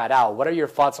figure that out? What are your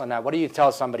thoughts on that? What do you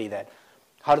tell somebody that?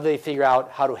 How do they figure out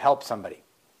how to help somebody?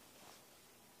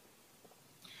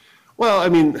 Well, I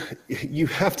mean, you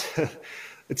have to.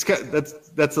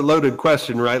 That's a loaded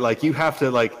question, right? Like you have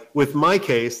to, like with my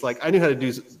case, like I knew how to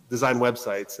design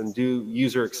websites and do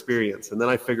user experience, and then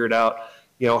I figured out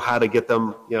how to get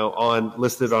them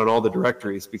listed on all the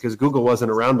directories, because Google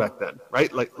wasn't around back then,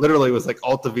 right? Like literally it was like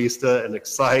Alta Vista and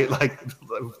Excite, like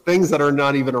things that are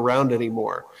not even around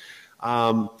anymore.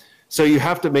 So you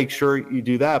have to make sure you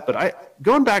do that. But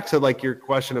going back to like your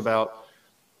question about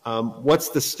what's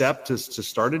the step to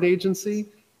start an agency.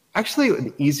 Actually,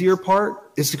 an easier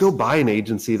part is to go buy an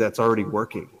agency that's already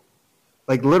working.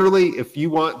 Like literally, if you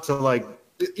want to, like,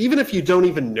 even if you don't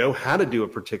even know how to do a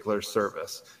particular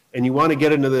service and you want to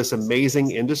get into this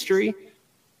amazing industry,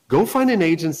 go find an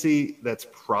agency that's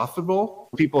profitable.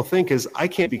 People think is, I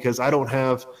can't because I don't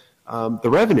have the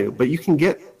revenue, but you can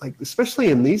get, like,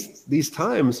 especially in these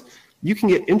times, you can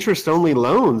get interest-only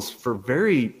loans for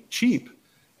very cheap.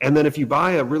 And then if you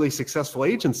buy a really successful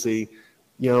agency,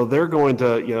 they're going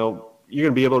to, you're going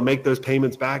to be able to make those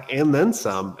payments back and then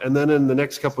some. And then in the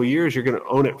next couple of years, you're going to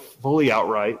own it fully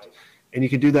outright. And you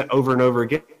can do that over and over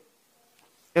again.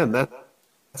 And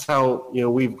that's how,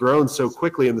 we've grown so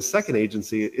quickly in the second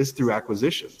agency, is through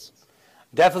acquisitions.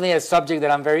 Definitely a subject that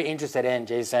I'm very interested in,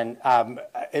 Jason.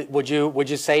 Would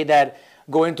you say that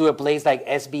going to a place like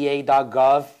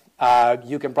SBA.gov,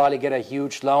 you can probably get a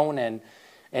huge loan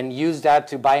and use that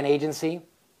to buy an agency?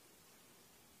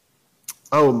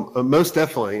 Oh, most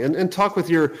definitely. And talk with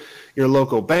your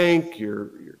local bank,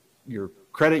 your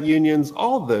credit unions,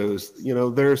 all those.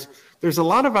 There's a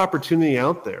lot of opportunity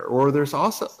out there, or there's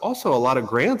also a lot of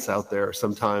grants out there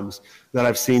sometimes that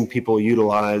I've seen people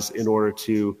utilize in order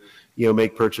to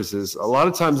make purchases. A lot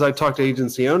of times I talk to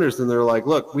agency owners and they're like,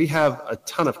 look, we have a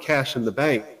ton of cash in the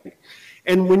bank.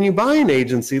 And when you buy an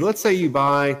agency, let's say you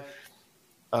buy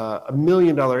 $1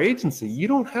 million agency, you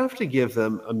don't have to give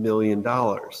them $1 million.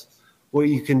 What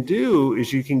you can do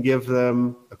is you can give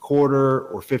them a quarter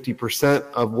or 50%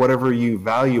 of whatever you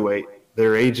evaluate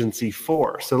their agency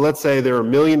for. So let's say they're $1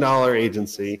 million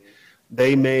agency,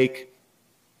 they make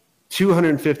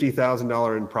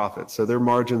 $250,000 in profit. So their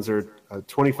margins are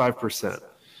 25%.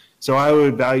 So I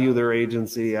would value their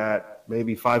agency at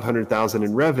maybe $500,000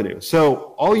 in revenue.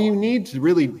 So all you need to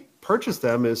really purchase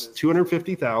them is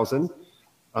 $250,000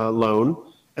 loan.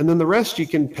 And then the rest you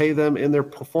can pay them in their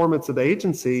performance of the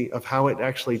agency of how it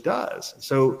actually does.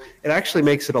 So it actually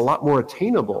makes it a lot more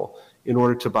attainable in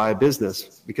order to buy a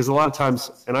business. Because a lot of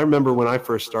times, and I remember when I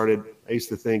first started, I used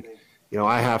to think,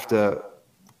 I have to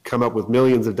come up with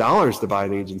millions of dollars to buy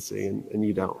an agency, and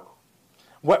you don't.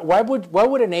 Why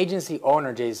would an agency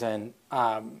owner, Jason,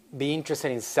 be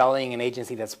interested in selling an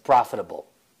agency that's profitable?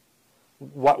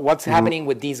 What's happening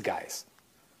with these guys?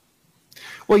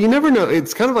 Well, you never know.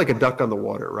 It's kind of like a duck on the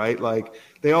water, right? Like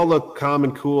they all look calm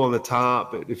and cool on the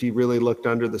top, but if you really looked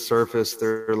under the surface,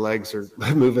 their legs are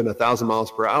moving 1,000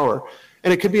 miles per hour.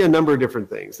 And it could be a number of different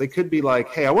things. They could be like,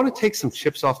 hey, I want to take some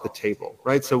chips off the table,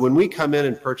 right? So when we come in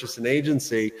and purchase an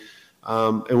agency,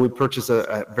 and we purchase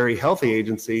a very healthy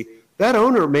agency, that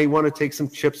owner may want to take some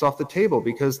chips off the table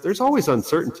because there's always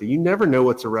uncertainty. You never know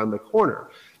what's around the corner.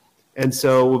 And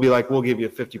so we'll be like, we'll give you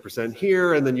 50%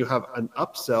 here, and then you have an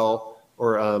upsell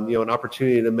or an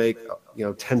opportunity to make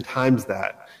 10 times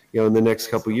that in the next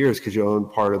couple of years because you own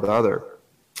part of the other.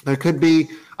 There could be,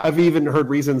 I've even heard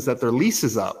reasons that their lease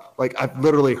is up. Like I've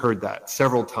literally heard that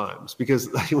several times because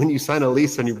when you sign a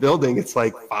lease on your building, it's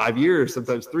like 5 years,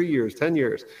 sometimes 3 years, 10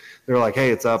 years. They're like,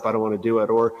 hey, it's up, I don't want to do it.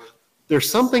 Or there's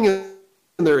something in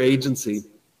their agency.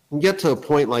 And get to a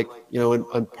point like,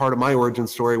 in part of my origin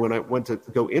story when I went to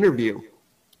go interview,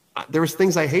 there was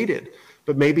things I hated.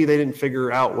 But maybe they didn't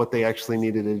figure out what they actually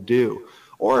needed to do.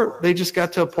 Or they just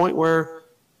got to a point where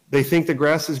they think the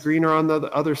grass is greener on the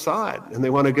other side and they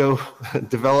want to go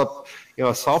develop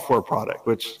a software product,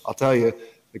 which I'll tell you,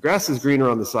 the grass is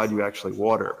greener on the side you actually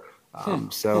water.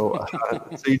 So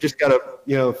you just got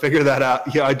to figure that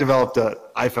out. I developed an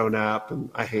iPhone app and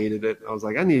I hated it. I was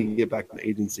like, I need to get back in the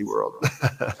agency world.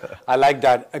 I like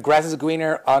that. Grass is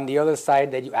greener on the other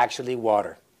side that you actually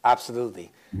water.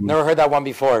 Absolutely. Mm-hmm. Never heard that one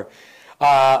before.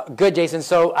 Good, Jason.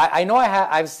 So I know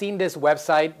I've seen this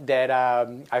website that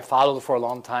I followed for a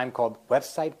long time called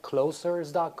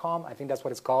websiteclosers.com. I think that's what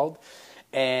it's called.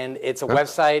 And it's a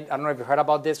website, I don't know if you heard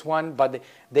about this one, but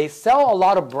they sell a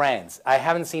lot of brands. I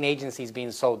haven't seen agencies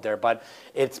being sold there, but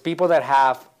it's people that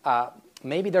have,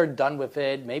 maybe they're done with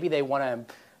it. Maybe they want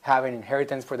to have an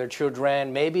inheritance for their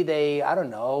children. Maybe they, I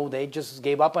don't know, they just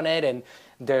gave up on it and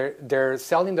they're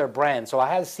selling their brand. So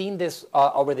I have seen this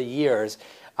over the years.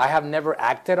 I have never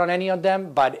acted on any of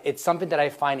them, but it's something that I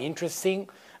find interesting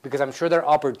because I'm sure there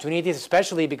are opportunities,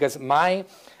 especially because my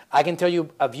I can tell you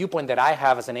a viewpoint that I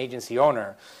have as an agency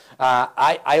owner.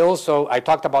 I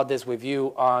talked about this with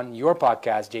you on your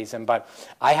podcast, Jason, but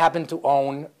I happen to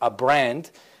own a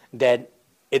brand that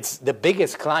it's the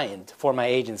biggest client for my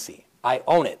agency. I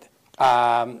own it.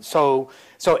 So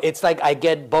it's like I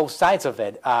get both sides of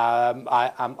it. I'm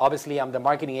the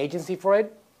marketing agency for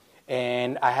it,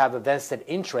 and I have a vested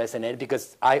interest in it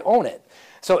because I own it.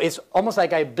 So it's almost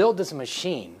like I built this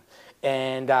machine,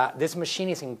 and this machine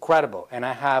is incredible. And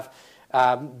I have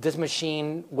this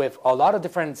machine with a lot of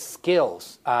different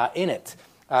skills in it.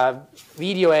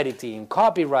 Video editing,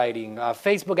 copywriting,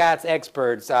 Facebook ads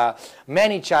experts,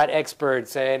 ManyChat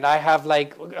experts, and I have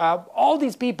all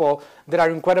these people that are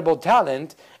incredible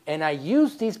talent, and I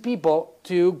use these people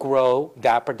to grow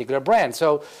that particular brand.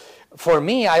 So for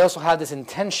me, I also have this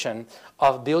intention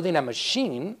of building a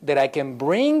machine that I can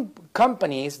bring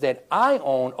companies that I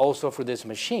own also through this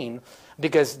machine,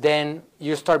 because then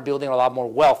you start building a lot more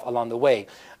wealth along the way.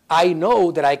 I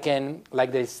know that I can,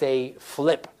 like they say,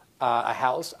 flip a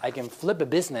house. I can flip a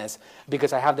business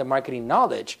because I have the marketing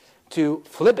knowledge to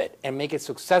flip it and make it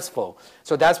successful.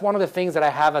 So that's one of the things that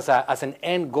I have as an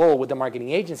end goal with the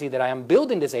marketing agency, that I am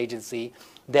building this agency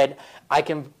that I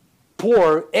can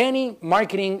pour any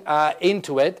marketing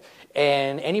into it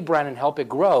and any brand and help it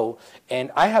grow. And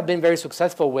I have been very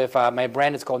successful with my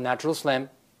brand. It's called Natural Slim.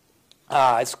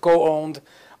 It's co-owned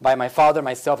by my father,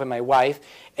 myself, and my wife,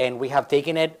 and we have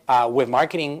taken it with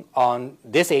marketing on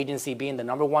this agency being the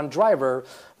 #1 driver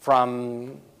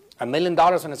from $1 million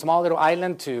on a small little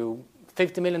island to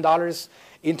 $50 million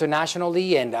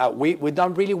internationally, and we've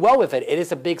done really well with it. It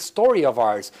is a big story of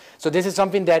ours. So this is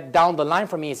something that down the line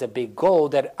for me is a big goal,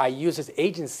 that I use this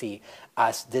agency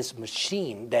as this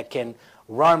machine that can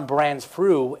run brands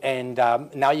through, and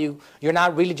now you're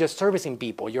not really just servicing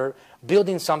people. You're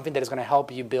building something that is going to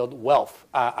help you build wealth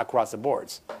across the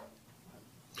boards.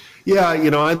 Yeah,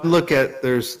 I look at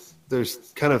there's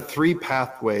kind of 3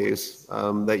 pathways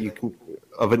that you can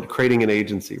creating an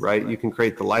agency, right? You can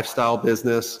create the lifestyle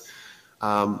business,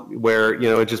 where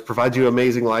it just provides you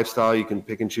amazing lifestyle. You can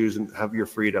pick and choose and have your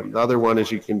freedom. The other one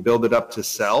is you can build it up to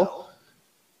sell.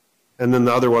 And then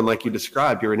the other one, like you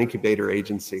described, you're an incubator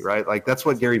agency, right? Like that's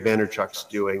what Gary Vaynerchuk's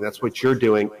doing. That's what you're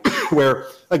doing. Where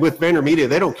like with VaynerMedia,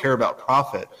 they don't care about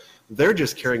profit. They're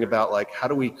just caring about how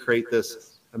do we create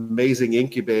this amazing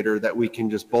incubator that we can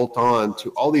just bolt on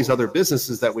to all these other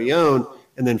businesses that we own,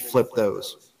 and then flip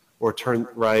those or turn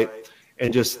right.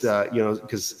 And just,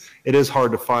 because it is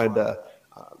hard to find a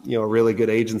really good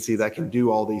agency that can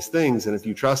do all these things. And if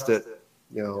you trust it,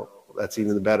 that's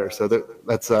even better. So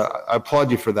that's I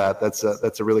applaud you for that. That's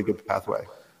a really good pathway.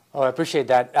 Oh, I appreciate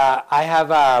that. I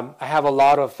have a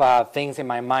lot of things in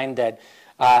my mind that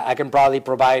I can probably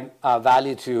provide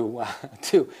value to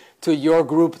your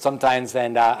group sometimes,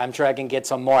 and I'm sure I can get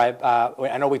some more.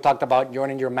 I know we talked about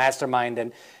joining your mastermind,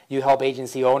 and you help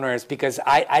agency owners, because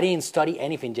I didn't study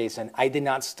anything, Jason. I did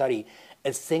not study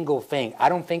a single thing. I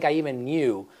don't think I even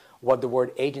knew what the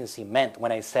word agency meant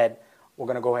when I said, we're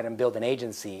going to go ahead and build an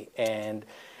agency. And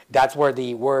that's where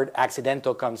the word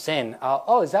accidental comes in.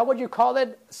 Oh, is that what you call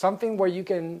it? Something where you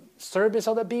can service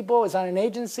other people? Is that an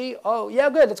agency? Oh, yeah,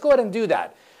 good. Let's go ahead and do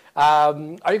that. Are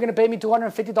you going to pay me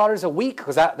 $250 a week?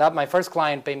 Because that my first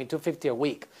client paid me $250 a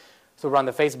week to run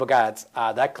the Facebook ads.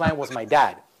 That client was my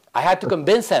dad. I had to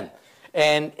convince him.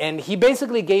 And he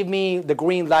basically gave me the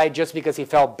green light just because he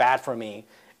felt bad for me.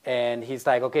 And he's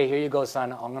like, okay, here you go,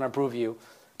 son. I'm going to approve you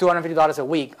 $250 a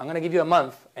week. I'm going to give you a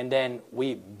month. And then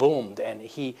we boomed, and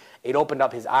it opened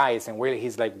up his eyes, and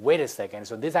he's like, wait a second.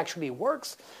 So this actually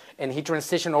works. And he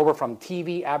transitioned over from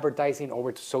TV advertising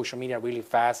over to social media really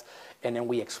fast. And then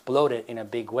we exploded in a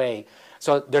big way.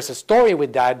 So there's a story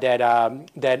with that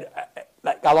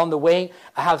along the way,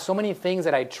 I have so many things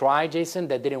that I tried, Jason,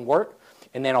 that didn't work.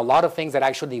 And then a lot of things that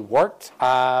actually worked.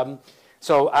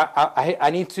 So I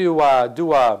need to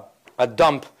do a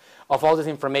dump of all this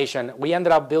information. We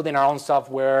ended up building our own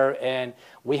software, and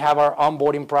we have our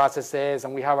onboarding processes,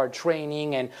 and we have our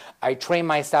training, and I train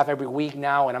my staff every week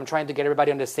now, and I'm trying to get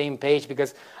everybody on the same page,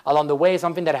 because along the way,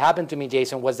 something that happened to me,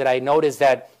 Jason, was that I noticed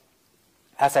that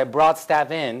as I brought staff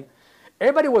in,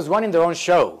 everybody was running their own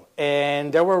show,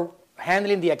 and they were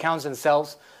handling the accounts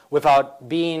themselves without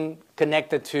being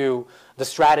connected to the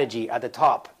strategy at the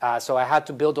top. So I had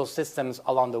to build those systems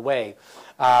along the way.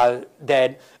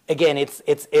 That again,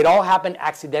 it all happened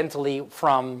accidentally,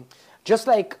 from just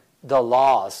like the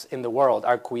laws in the world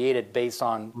are created based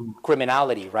on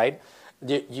criminality, right?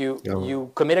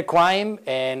 You commit a crime,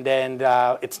 and then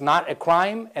it's not a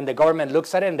crime, and the government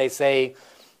looks at it and they say,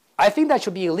 I think that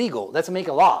should be illegal. Let's make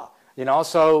a law.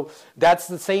 So that's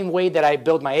the same way that I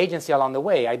built my agency along the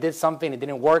way. I did something, it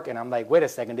didn't work, and I'm like, wait a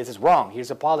second, this is wrong.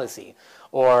 Here's a policy.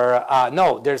 Or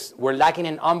no, we're lacking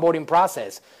an onboarding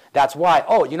process. That's why.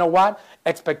 Oh, you know what?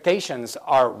 Expectations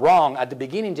are wrong at the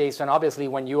beginning, Jason. Obviously,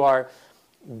 when you are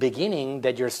beginning,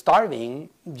 that you're starting,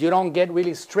 you don't get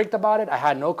really strict about it. I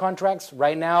had no contracts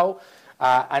right now.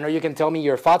 I know you can tell me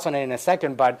your thoughts on it in a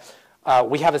second, but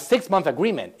we have a 6-month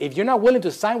agreement. If you're not willing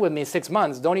to sign with me 6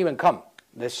 months, don't even come.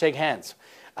 Let's shake hands.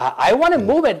 I want to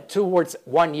move it towards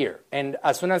 1 year. And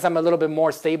as soon as I'm a little bit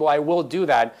more stable, I will do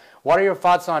that. What are your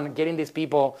thoughts on getting these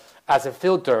people as a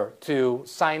filter to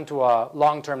sign to a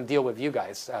long-term deal with you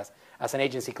guys as an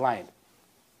agency client?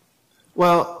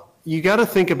 Well, you got to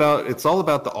think about, it's all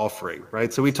about the offering,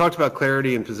 right? So we talked about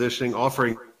clarity and positioning.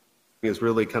 Offering is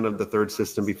really kind of the third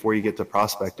system before you get to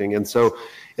prospecting. And so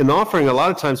in the offering, a lot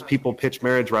of times people pitch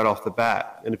marriage right off the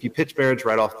bat. And if you pitch marriage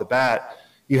right off the bat,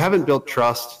 you haven't built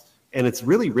trust, and it's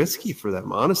really risky for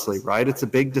them, honestly, right? It's a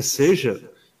big decision.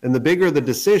 And the bigger the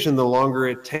decision, the longer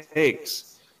it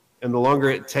takes. And the longer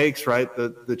it takes, right,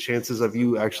 the chances of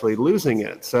you actually losing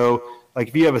it. So like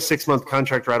if you have a 6-month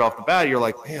contract right off the bat, you're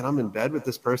like, man, I'm in bed with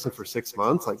this person for 6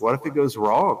 months. Like, what if it goes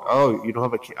wrong? Oh, you don't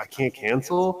have I can't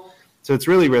cancel. So it's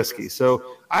really risky. So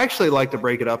I actually like to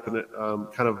break it up in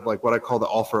kind of like what I call the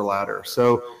offer ladder.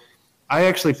 So I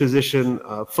actually position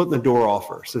foot in the door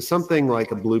offer. So something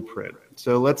like a blueprint.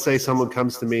 So let's say someone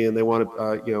comes to me and they want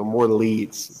more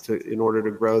leads in order to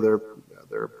grow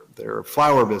their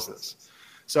flower business.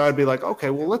 So I'd be like, okay,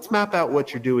 well, let's map out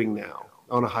what you're doing now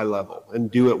on a high level and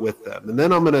do it with them. And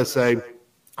then I'm going to say,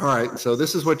 all right, so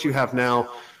this is what you have now.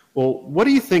 Well, what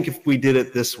do you think if we did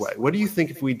it this way? What do you think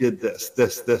if we did this?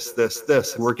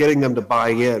 And we're getting them to buy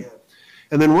in.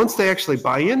 And then once they actually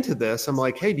buy into this, I'm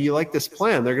like, hey, do you like this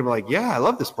plan? They're going to be like, yeah, I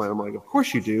love this plan. I'm like, of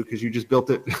course you do, because you just built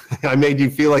it. I made you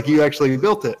feel like you actually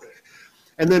built it.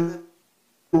 And then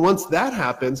once that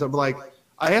happens, I'm like,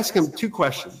 I ask them 2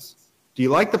 questions. Do you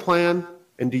like the plan?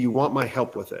 And do you want my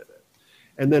help with it?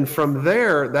 And then from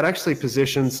there, that actually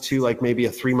positions to like maybe a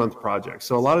 3-month project.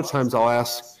 So a lot of times I'll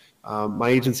ask my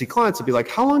agency clients to be like,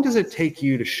 how long does it take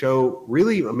you to show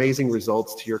really amazing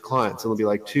results to your clients? And they'll be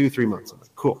like 2-3 months. I'm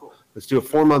like, cool. Let's do a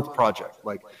 4-month project.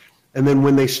 And then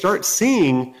when they start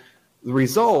seeing the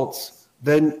results,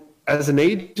 then as an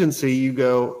agency, you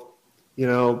go,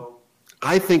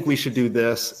 I think we should do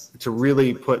this to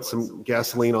really put some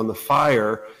gasoline on the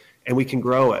fire, and we can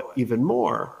grow it even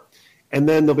more. And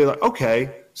then they'll be like,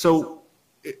 okay, so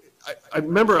I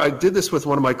remember I did this with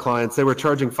one of my clients. They were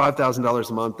charging $5,000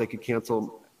 a month. They could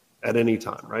cancel at any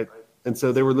time, right? And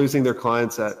so they were losing their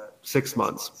clients at 6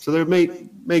 months. So they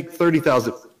make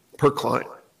 $30,000 per client.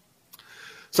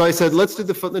 So I said, let's do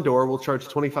the foot in the door. We'll charge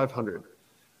 $2,500.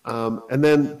 And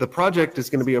then the project is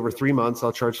going to be over 3 months.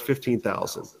 I'll charge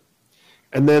 $15,000.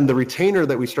 And then the retainer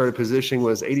that we started positioning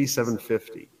was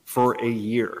 $8,750 for a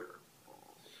year.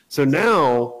 So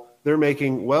now they're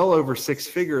making well over 6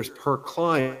 figures per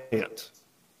client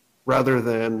rather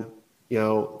than,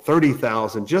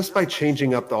 30,000 just by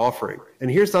changing up the offering. And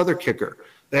here's the other kicker.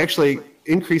 They actually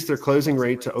increased their closing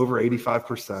rate to over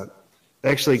 85%. They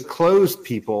actually closed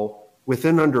people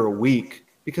within under a week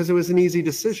because it was an easy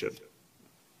decision.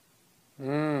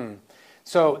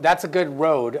 So that's a good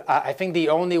road. I think the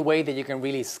only way that you can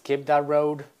really skip that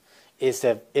road is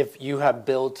if you have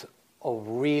built a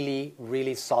really,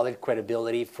 really solid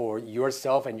credibility for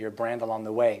yourself and your brand along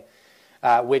the way,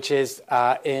 which is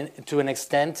to an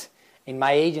extent in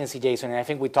my agency, Jason, and I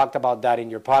think we talked about that in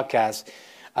your podcast.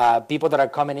 People that are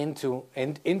coming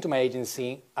into my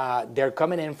agency, they're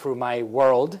coming in through my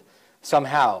world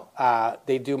somehow.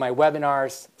 They do my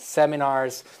webinars,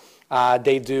 seminars.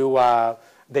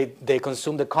 They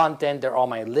consume the content. They're on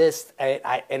my list,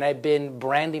 and I've been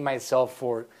branding myself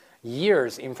for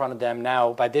years in front of them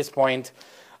now. By this point,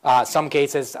 some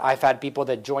cases I've had people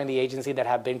that join the agency that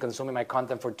have been consuming my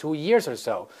content for 2 years or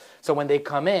so. So when they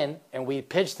come in and we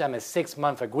pitch them a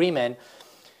 6-month agreement,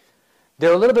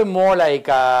 they're a little bit more like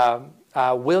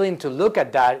willing to look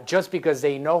at that just because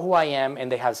they know who I am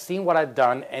and they have seen what I've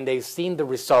done and they've seen the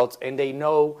results and they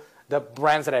know the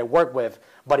brands that I work with.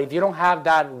 But if you don't have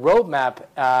that roadmap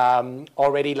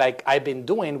already like I've been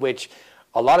doing, which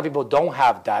a lot of people don't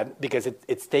have that because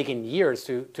it's taken years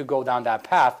to go down that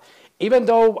path, even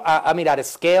though, at a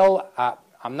scale,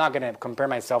 I'm not going to compare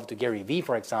myself to Gary Vee,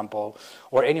 for example,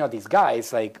 or any of these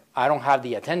guys. Like, I don't have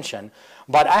the attention.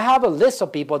 But I have a list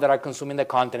of people that are consuming the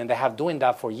content and they have doing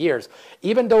that for years.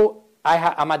 Even though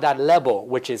I'm at that level,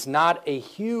 which is not a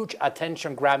huge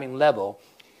attention-grabbing level,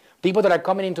 people that are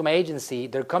coming into my agency,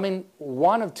 they're coming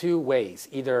one of 2 ways.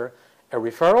 Either a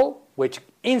referral, which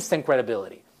instant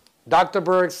credibility. Dr.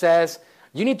 Berg says,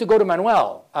 you need to go to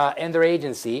Manuel and their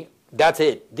agency. That's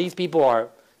it. These people are,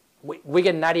 we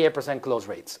get 98% close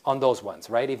rates on those ones,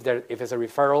 right? If it's a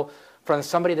referral from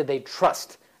somebody that they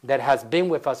trust, that has been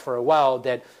with us for a while,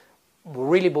 that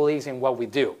really believes in what we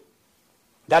do.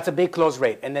 That's a big close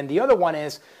rate. And then the other one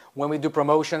is when we do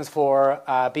promotions for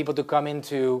people to come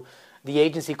into the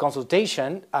agency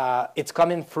consultation, it's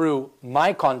coming through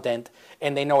my content,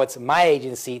 and they know it's my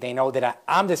agency. They know that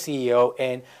I'm the CEO,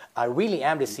 and I really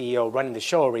am the CEO running the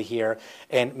show over here.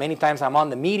 And many times I'm on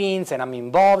the meetings, and I'm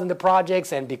involved in the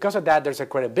projects, and because of that, there's a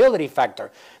credibility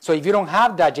factor. So if you don't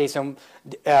have that, Jason,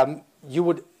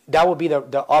 that would be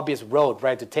the obvious road,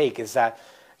 right, to take, is that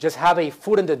just have a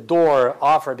foot in the door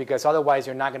offer, because otherwise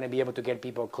you're not going to be able to get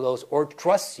people close or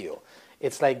trust you.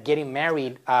 It's like getting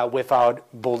married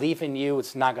without belief in you.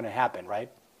 It's not going to happen, right?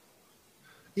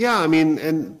 Yeah, I mean,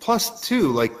 and plus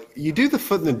too, like, you do the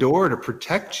foot in the door to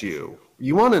protect you.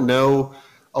 You want to know,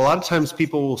 a lot of times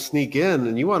people will sneak in,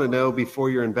 and you want to know before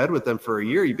you're in bed with them for a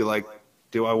year, you'd be like,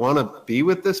 do I want to be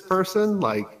with this person?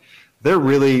 Like,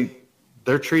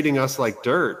 they're treating us like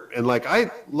dirt. And like, I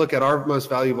look at our most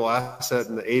valuable asset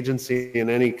in the agency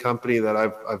and any company that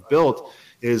I've built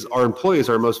is our employees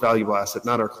are our most valuable asset,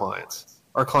 not our clients.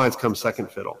 Our clients come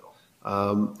second fiddle.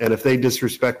 And if they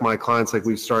disrespect my clients, like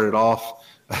we've started off,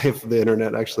 if the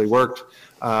internet actually worked,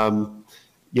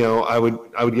 you know, I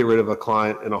would get rid of a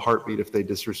client in a heartbeat if they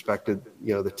disrespected,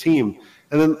 you know, the team.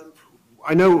 And then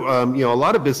I know, you know, a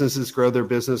lot of businesses grow their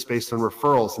business based on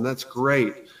referrals, and that's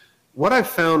great. What I've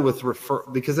found with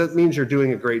because that means you're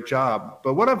doing a great job,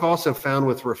 but what I've also found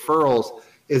with referrals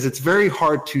is it's very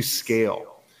hard to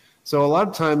scale. So a lot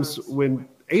of times when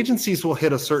agencies will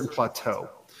hit a certain plateau,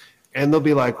 and they'll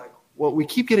be like, well, we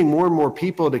keep getting more and more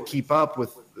people to keep up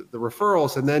with the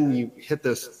referrals, and then you hit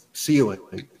this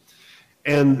ceiling.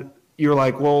 And you're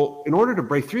like, well, in order to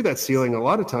break through that ceiling, a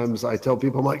lot of times I tell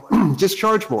people, I'm like, just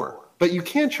charge more. But you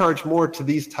can't charge more to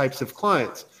these types of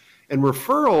clients. And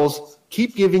referrals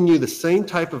keep giving you the same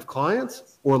type of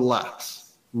clients or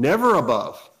less, never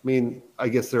above. I mean, I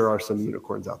guess there are some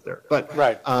unicorns out there, but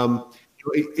right.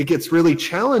 It gets really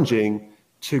challenging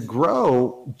to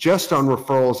grow just on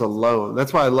referrals alone.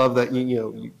 That's why I love that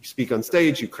you speak on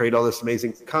stage, you create all this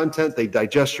amazing content, they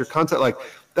digest your content. Like,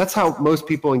 that's how most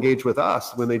people engage with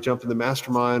us when they jump in the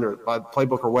mastermind or buy the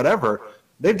playbook or whatever.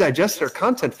 They've digested our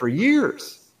content for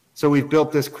years. So we've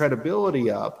built this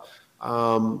credibility up.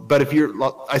 But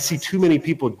I see too many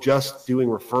people just doing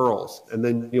referrals, and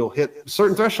then you'll hit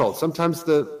certain thresholds. Sometimes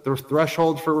the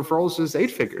threshold for referrals is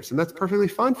 8 figures, and that's perfectly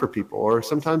fine for people. Or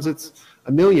sometimes it's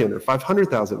 $1 million or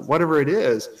 500,000, whatever it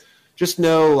is. Just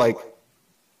know, like,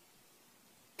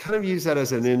 kind of use that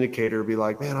as an indicator. Be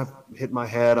like, man, I've hit my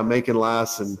head, I'm making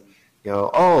less, and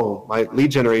oh, my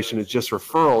lead generation is just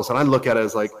referrals. And I look at it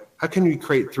as like, how can we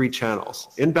create 3 channels: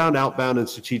 inbound, outbound, and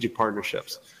strategic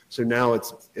partnerships? So now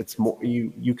it's more,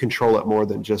 you control it more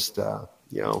than just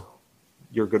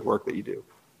your good work that you do.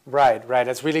 Right.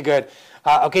 That's really good.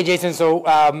 Okay, Jason. So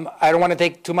I don't want to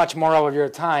take too much more of your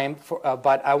time,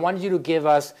 but I want you to give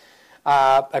us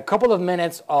a couple of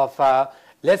minutes of.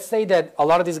 Let's say that a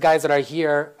lot of these guys that are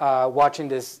here watching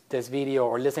this video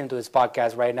or listening to this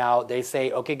podcast right now, they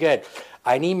say, okay, good.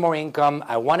 I need more income.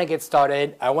 I want to get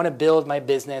started. I want to build my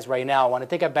business right now. I want to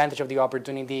take advantage of the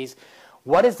opportunities.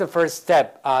 What is the first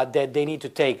step that they need to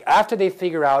take after they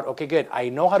figure out, okay, good, I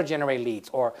know how to generate leads,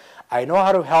 or I know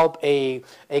how to help a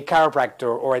chiropractor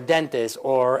or a dentist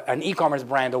or an e-commerce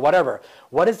brand or whatever?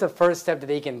 What is the first step that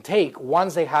they can take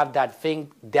once they have that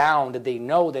thing down, that they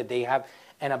know that they have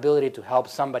an ability to help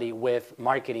somebody with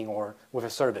marketing or with a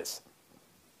service?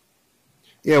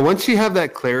 Yeah, once you have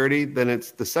that clarity, then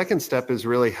it's the second step is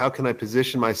really, how can I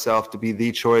position myself to be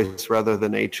the choice rather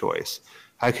than a choice?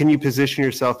 How can you position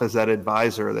yourself as that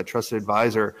advisor, that trusted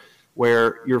advisor,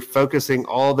 where you're focusing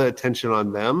all the attention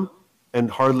on them and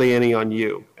hardly any on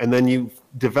you? And then you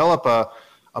develop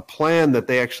a plan that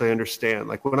they actually understand.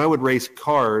 Like when I would race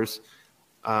cars,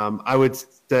 I would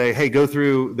say, hey, go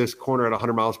through this corner at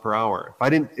 100 miles per hour. If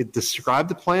I didn't describe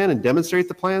the plan and demonstrate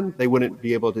the plan, they wouldn't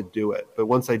be able to do it. But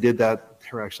once I did that, they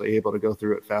were actually able to go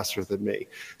through it faster than me.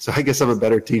 So I guess I'm a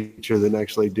better teacher than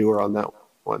actually doer on that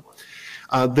one.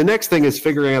 The next thing is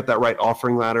figuring out that right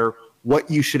offering ladder, what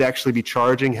you should actually be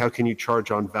charging, how can you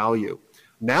charge on value.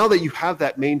 Now that you have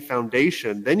that main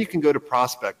foundation, then you can go to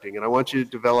prospecting. And I want you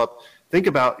to think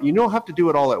about, you don't have to do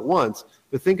it all at once,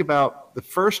 but think about the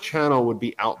first channel would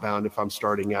be outbound if I'm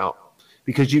starting out,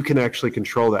 because you can actually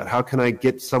control that. How can I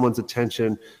get someone's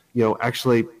attention,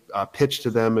 actually pitch to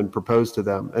them and propose to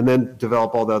them, and then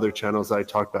develop all the other channels that I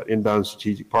talked about, inbound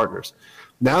strategic partners.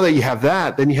 Now that you have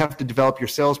that, then you have to develop your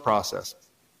sales process.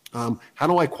 How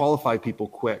do I qualify people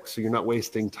quick so you're not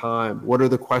wasting time? What are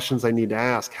the questions I need to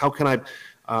ask? How can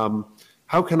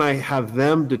I have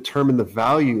them determine the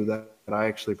value that I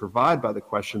actually provide by the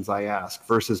questions I ask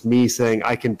versus me saying,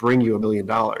 I can bring you $1 million.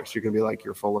 You're going to be like,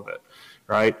 you're full of it,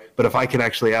 right? But if I can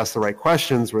actually ask the right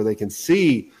questions where they can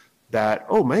see that,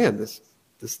 oh man,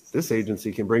 this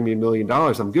agency can bring me $1 million,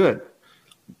 I'm good.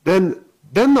 Then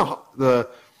the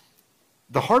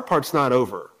hard part's not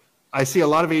over. I see a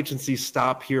lot of agencies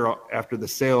stop here after the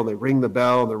sale. They ring the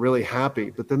bell and they're really happy,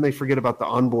 but then they forget about the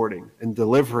onboarding and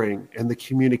delivering and the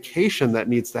communication that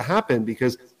needs to happen,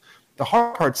 because the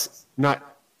hard part's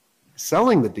not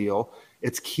selling the deal,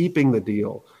 it's keeping the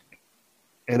deal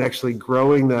and actually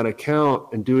growing that account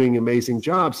and doing amazing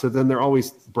jobs. So then they're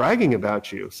always bragging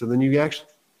about you. So then you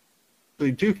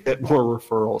actually do get more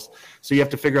referrals. So you have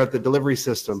to figure out the delivery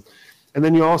system. And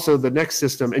then you also, the next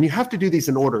system, and you have to do these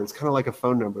in order. It's kind of like a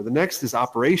phone number. The next is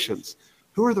operations.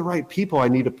 Who are the right people I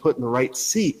need to put in the right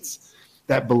seats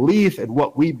that believe in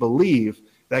what we believe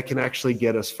that can actually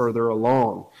get us further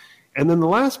along? And then the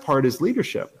last part is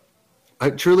leadership. I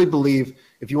truly believe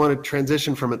if you want to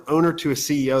transition from an owner to a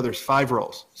CEO, there's 5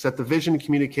 roles. Set the vision and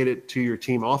communicate it to your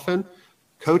team often.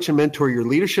 Coach and mentor your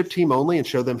leadership team only and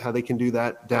show them how they can do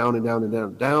that down and down and down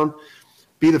and down.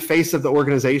 Be the face of the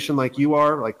organization like you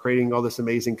are, like creating all this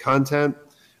amazing content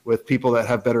with people that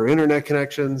have better internet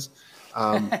connections,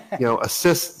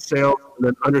 assist sales, and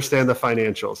then understand the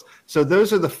financials. So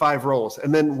those are the 5 roles.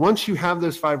 And then once you have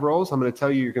those 5 roles, I'm going to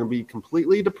tell you, you're going to be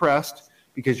completely depressed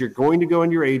because you're going to go in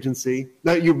your agency.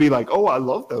 Now you'll be like, oh, I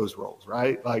love those roles,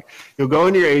 right? Like you'll go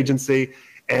into your agency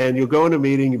and you'll go in a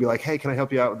meeting. You'll be like, hey, can I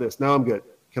help you out with this? No, I'm good.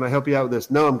 Can I help you out with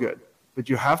this? No, I'm good. But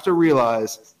you have to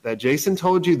realize that Jason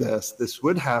told you this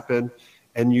would happen,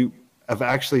 and you have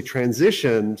actually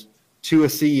transitioned to a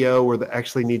CEO where they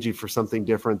actually need you for something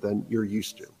different than you're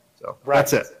used to. So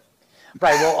That's it.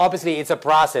 Right. Well, obviously, it's a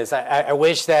process. I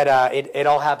wish that it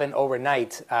all happened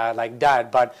overnight like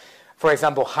that. But, for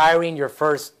example, hiring your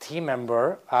first team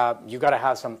member, you got to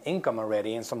have some income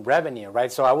already and some revenue,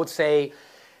 right? So I would say,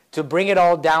 to bring it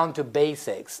all down to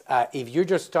basics, if you're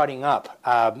just starting up,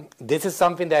 this is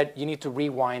something that you need to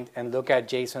rewind and look at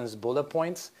Jason's bullet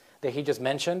points that he just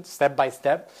mentioned, step by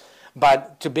step.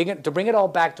 But to bring it all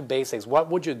back to basics, what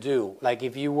would you do? Like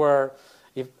if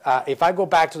I go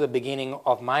back to the beginning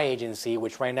of my agency,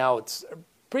 which right now it's a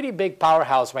pretty big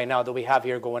powerhouse right now that we have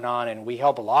here going on, and we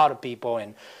help a lot of people,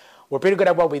 and we're pretty good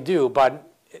at what we do, but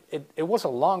it was a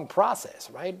long process,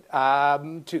 right,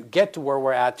 to get to where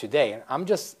we're at today. And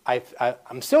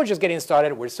I'm still just getting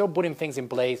started. We're still putting things in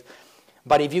place.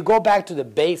 But if you go back to the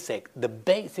basic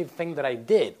thing that I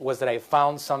did was that I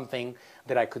found something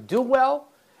that I could do well,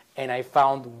 and I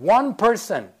found one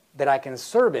person that I can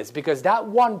service, because that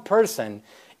one person,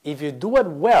 if you do it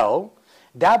well,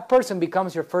 that person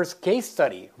becomes your first case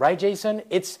study, right, Jason?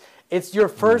 It's your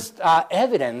first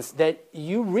evidence that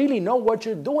you really know what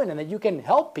you're doing and that you can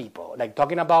help people. Like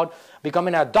talking about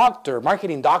becoming a doctor,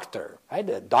 marketing doctor, right?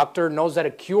 The doctor knows how to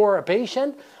cure a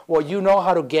patient. Well, you know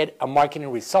how to get a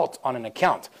marketing result on an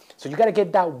account. So you got to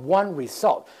get that one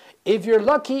result. If you're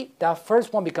lucky, that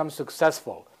first one becomes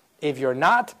successful. If you're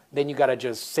not, then you got to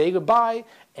just say goodbye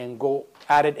and go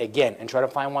at it again and try to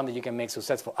find one that you can make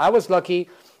successful. I was lucky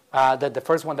that the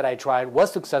first one that I tried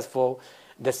was successful.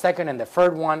 The second and the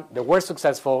third one, they were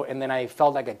successful, and then I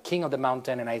felt like a king of the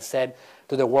mountain, and I said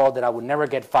to the world that I would never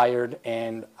get fired,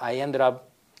 and I ended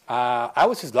up, I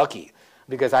was just lucky,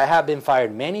 because I have been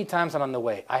fired many times along the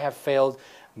way. I have failed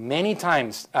many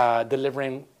times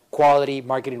delivering quality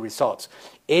marketing results.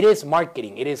 It is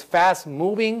marketing. It is fast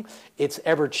moving. It's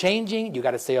ever changing. You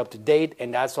got to stay up to date,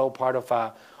 and that's all part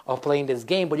of playing this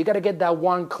game. But you got to get that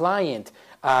one client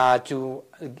to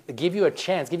give you a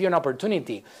chance, give you an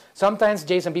opportunity. Sometimes,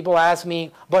 Jason, people ask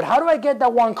me, but how do I get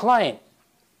that one client?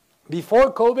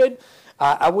 Before COVID,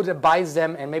 I would advise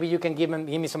them, and maybe you can give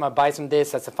me some advice on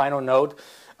this as a final note.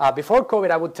 Before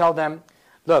COVID, I would tell them,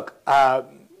 look,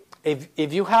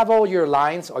 if you have all your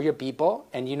lines or your people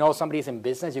and you know somebody's in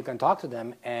business, you can talk to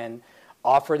them and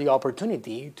offer the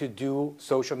opportunity to do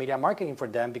social media marketing for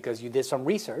them because you did some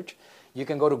research. You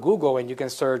can go to Google and you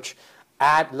can search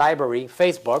ad library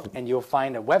Facebook, and you'll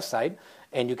find a website,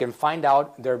 and you can find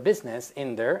out their business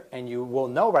in there, and you will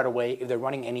know right away if they're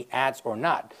running any ads or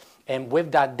not. And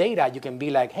with that data, you can be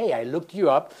like, hey, I looked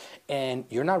you up, and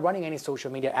you're not running any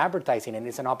social media advertising, and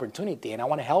it's an opportunity, and I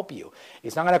want to help you.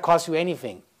 It's not going to cost you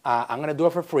anything. I'm going to do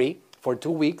it for free for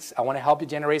 2 weeks. I want to help you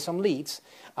generate some leads.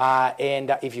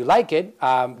 And if you like it,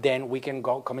 then we can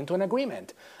come into an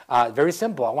agreement. Very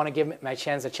simple. I want to give my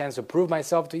chance a chance to prove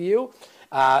myself to you.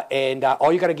 And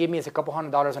all you got to give me is a couple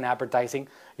 $100 on advertising.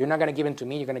 You're not going to give it to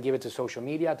me. You're going to give it to social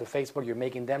media, to Facebook. You're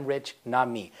making them rich, not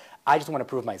me. I just want to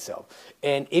prove myself.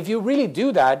 And if you really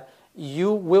do that,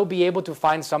 you will be able to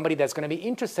find somebody that's going to be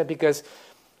interested because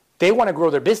they want to grow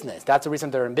their business. That's the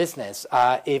reason they're in business.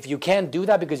 If you can't do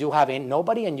that because you have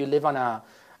nobody and you live on a,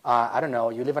 I don't know,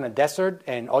 you live on a desert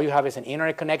and all you have is an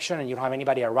internet connection and you don't have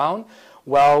anybody around,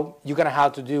 well, you're going to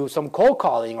have to do some cold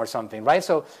calling or something, right?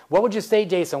 So what would you say,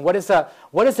 Jason? What is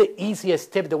the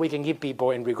easiest tip that we can give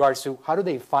people in regards to how do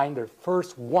they find their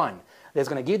first one that's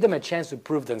going to give them a chance to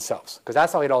prove themselves? Because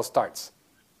that's how it all starts.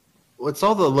 Well, it's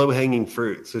all the low-hanging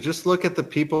fruit. So just look at the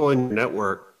people in your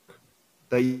network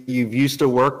that you've used to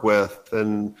work with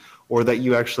or that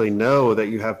you actually know that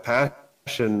you have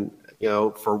passion,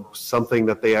 for something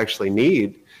that they actually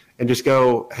need, and just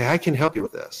go, hey, I can help you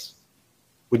with this.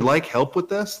 Would you like help with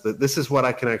this? That this is what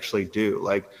I can actually do.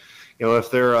 Like, if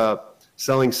they're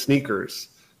selling sneakers,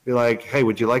 be like, hey,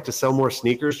 would you like to sell more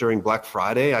sneakers during Black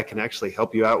Friday? I can actually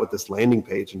help you out with this landing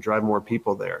page and drive more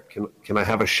people there. Can I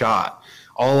have a shot?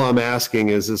 All I'm asking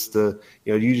is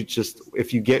you just,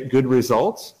 if you get good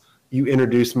results, you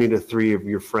introduce me to 3 of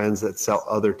your friends that sell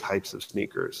other types of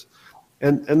sneakers.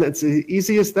 And it's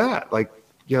easy as that. Like,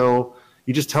 you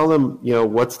just tell them,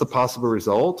 what's the possible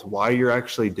result, why you're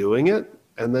actually doing it,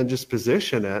 and then just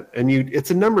position it. And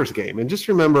it's a numbers game. And just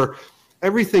remember,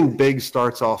 everything big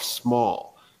starts off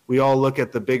small. We all look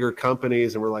at the bigger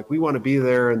companies and we're like, we want to be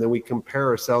there. And then we compare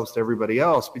ourselves to everybody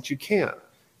else, but you can't.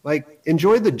 Like,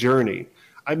 enjoy the journey.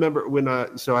 I remember when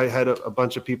I had a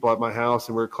bunch of people at my house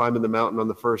and we were climbing the mountain on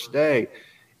the first day.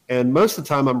 And most of the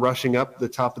time I'm rushing up the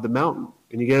top of the mountain,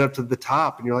 and you get up to the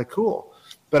top and you're like, cool.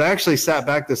 But I actually sat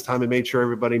back this time and made sure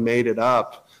everybody made it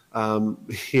up.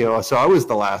 So I was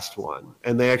the last one,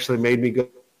 and they actually made me go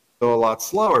a lot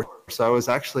slower. So I was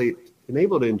actually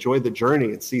able to enjoy the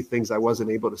journey and see things I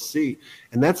wasn't able to see.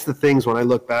 And that's the things when I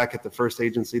look back at the first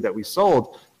agency that we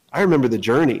sold, I remember the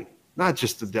journey, not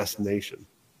just the destination.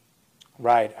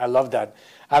 Right. I love that.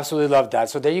 Absolutely love that.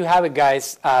 So there you have it,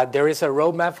 guys. There is a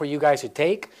roadmap for you guys to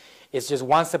take. It's just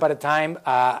one step at a time.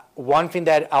 One thing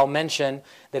that I'll mention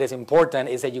that is important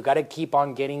is that you got to keep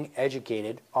on getting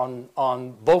educated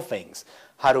on both things.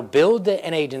 How to build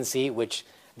an agency, which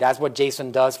that's what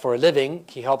Jason does for a living.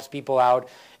 He helps people out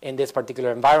in this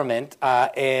particular environment.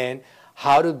 And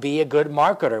how to be a good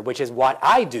marketer, which is what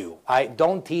I do. I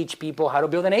don't teach people how to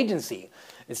build an agency.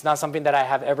 It's not something that I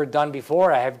have ever done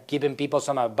before. I have given people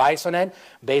some advice on it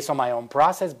based on my own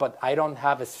process, but I don't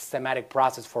have a systematic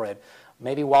process for it.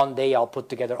 Maybe one day I'll put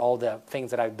together all the things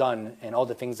that I've done and all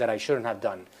the things that I shouldn't have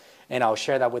done, and I'll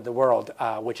share that with the world,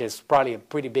 which is probably a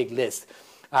pretty big list.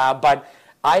 But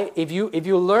if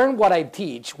you learn what I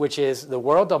teach, which is the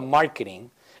world of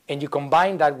marketing, and you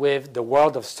combine that with the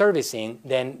world of servicing,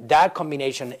 then that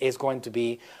combination is going to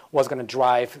be what's going to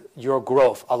drive your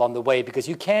growth along the way, because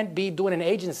you can't be doing an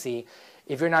agency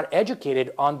if you're not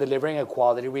educated on delivering a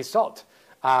quality result.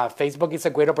 Facebook is a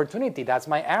great opportunity. That's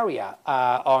my area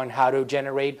on how to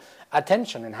generate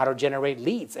attention and how to generate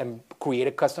leads and create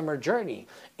a customer journey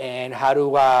and how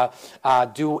to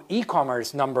do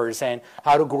e-commerce numbers and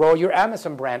how to grow your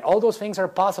Amazon brand. All those things are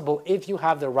possible if you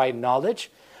have the right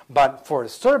knowledge. But for a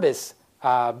service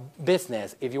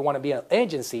business, if you want to be an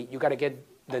agency, you got to get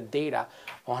the data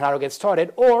on how to get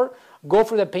started, or go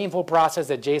through the painful process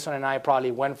that Jason and I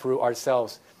probably went through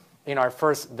ourselves in our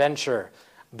first venture,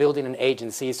 building an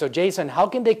agency. So Jason, how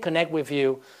can they connect with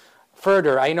you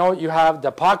further? I know you have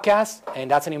the podcast, and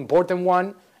that's an important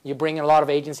one. You bring in a lot of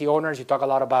agency owners. You talk a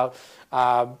lot about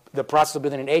the process of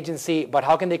building an agency, but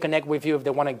how can they connect with you if they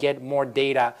want to get more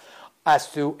data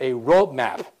as to a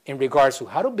roadmap in regards to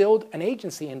how to build an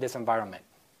agency in this environment?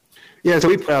 Yeah, so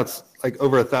we put out like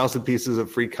over 1,000 pieces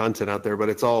of free content out there, but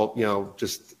it's all,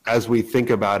 just as we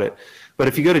think about it. But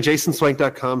if you go to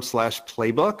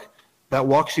jasonswenk.com/playbook, that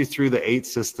walks you through the 8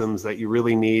 systems that you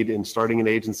really need in starting an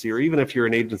agency, or even if you're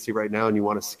an agency right now and you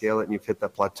want to scale it and you've hit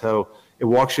that plateau, it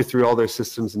walks you through all their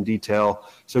systems in detail.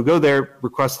 So go there,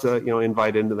 request a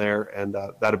invite into there, and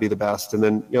that'll be the best. And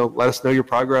then let us know your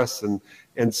progress. And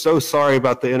so sorry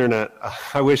about the internet.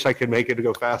 I wish I could make it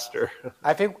go faster.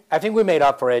 I think we made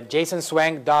up for it.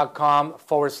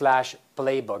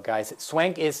 jasonswenk.com/playbook, guys.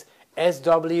 Swenk is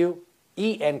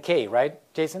SWENK, right,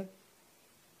 Jason?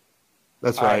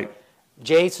 That's right.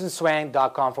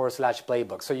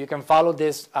 jasonswenk.com/playbook. So you can follow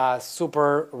this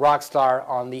super rock star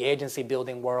on the agency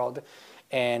building world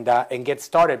and get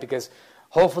started, because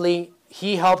hopefully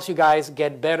he helps you guys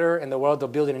get better in the world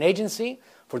of building an agency.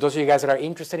 For those of you guys that are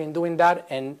interested in doing that,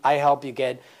 and I help you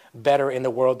get better in the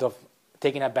world of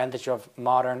taking advantage of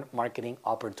modern marketing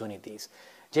opportunities.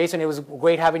 Jason, it was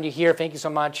great having you here. Thank you so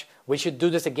much. We should do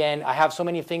this again. I have so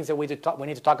many things that we need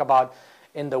to talk about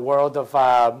in the world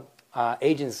of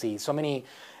agency. So many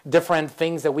different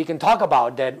things that we can talk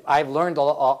about that I've learned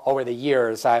all over the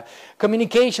years.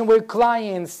 Communication with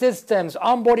clients, systems,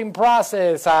 onboarding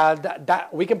process. That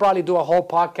we can probably do a whole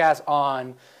podcast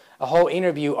on, a whole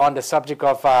interview on the subject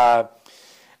of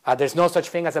there's no such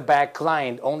thing as a bad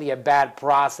client, only a bad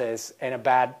process and a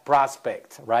bad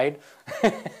prospect, right?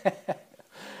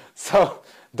 So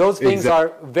those things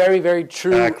are very, very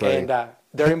true, and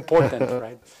they're important,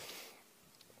 right?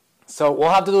 So we'll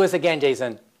have to do this again,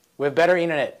 Jason, with better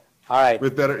internet. All right.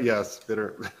 With better internet.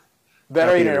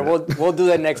 We'll do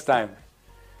that next time.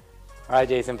 All right,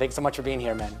 Jason. Thanks so much for being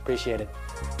here, man. Appreciate it.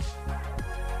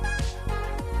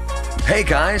 Hey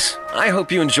guys, I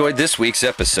hope you enjoyed this week's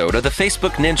episode of the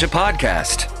Facebook Ninja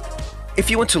Podcast. If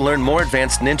you want to learn more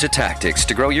advanced ninja tactics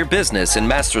to grow your business and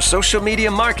master social media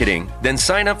marketing, then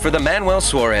sign up for the Manuel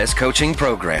Suarez Coaching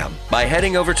Program by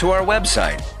heading over to our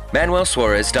website,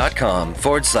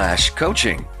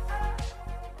 manuelsuarez.com/coaching.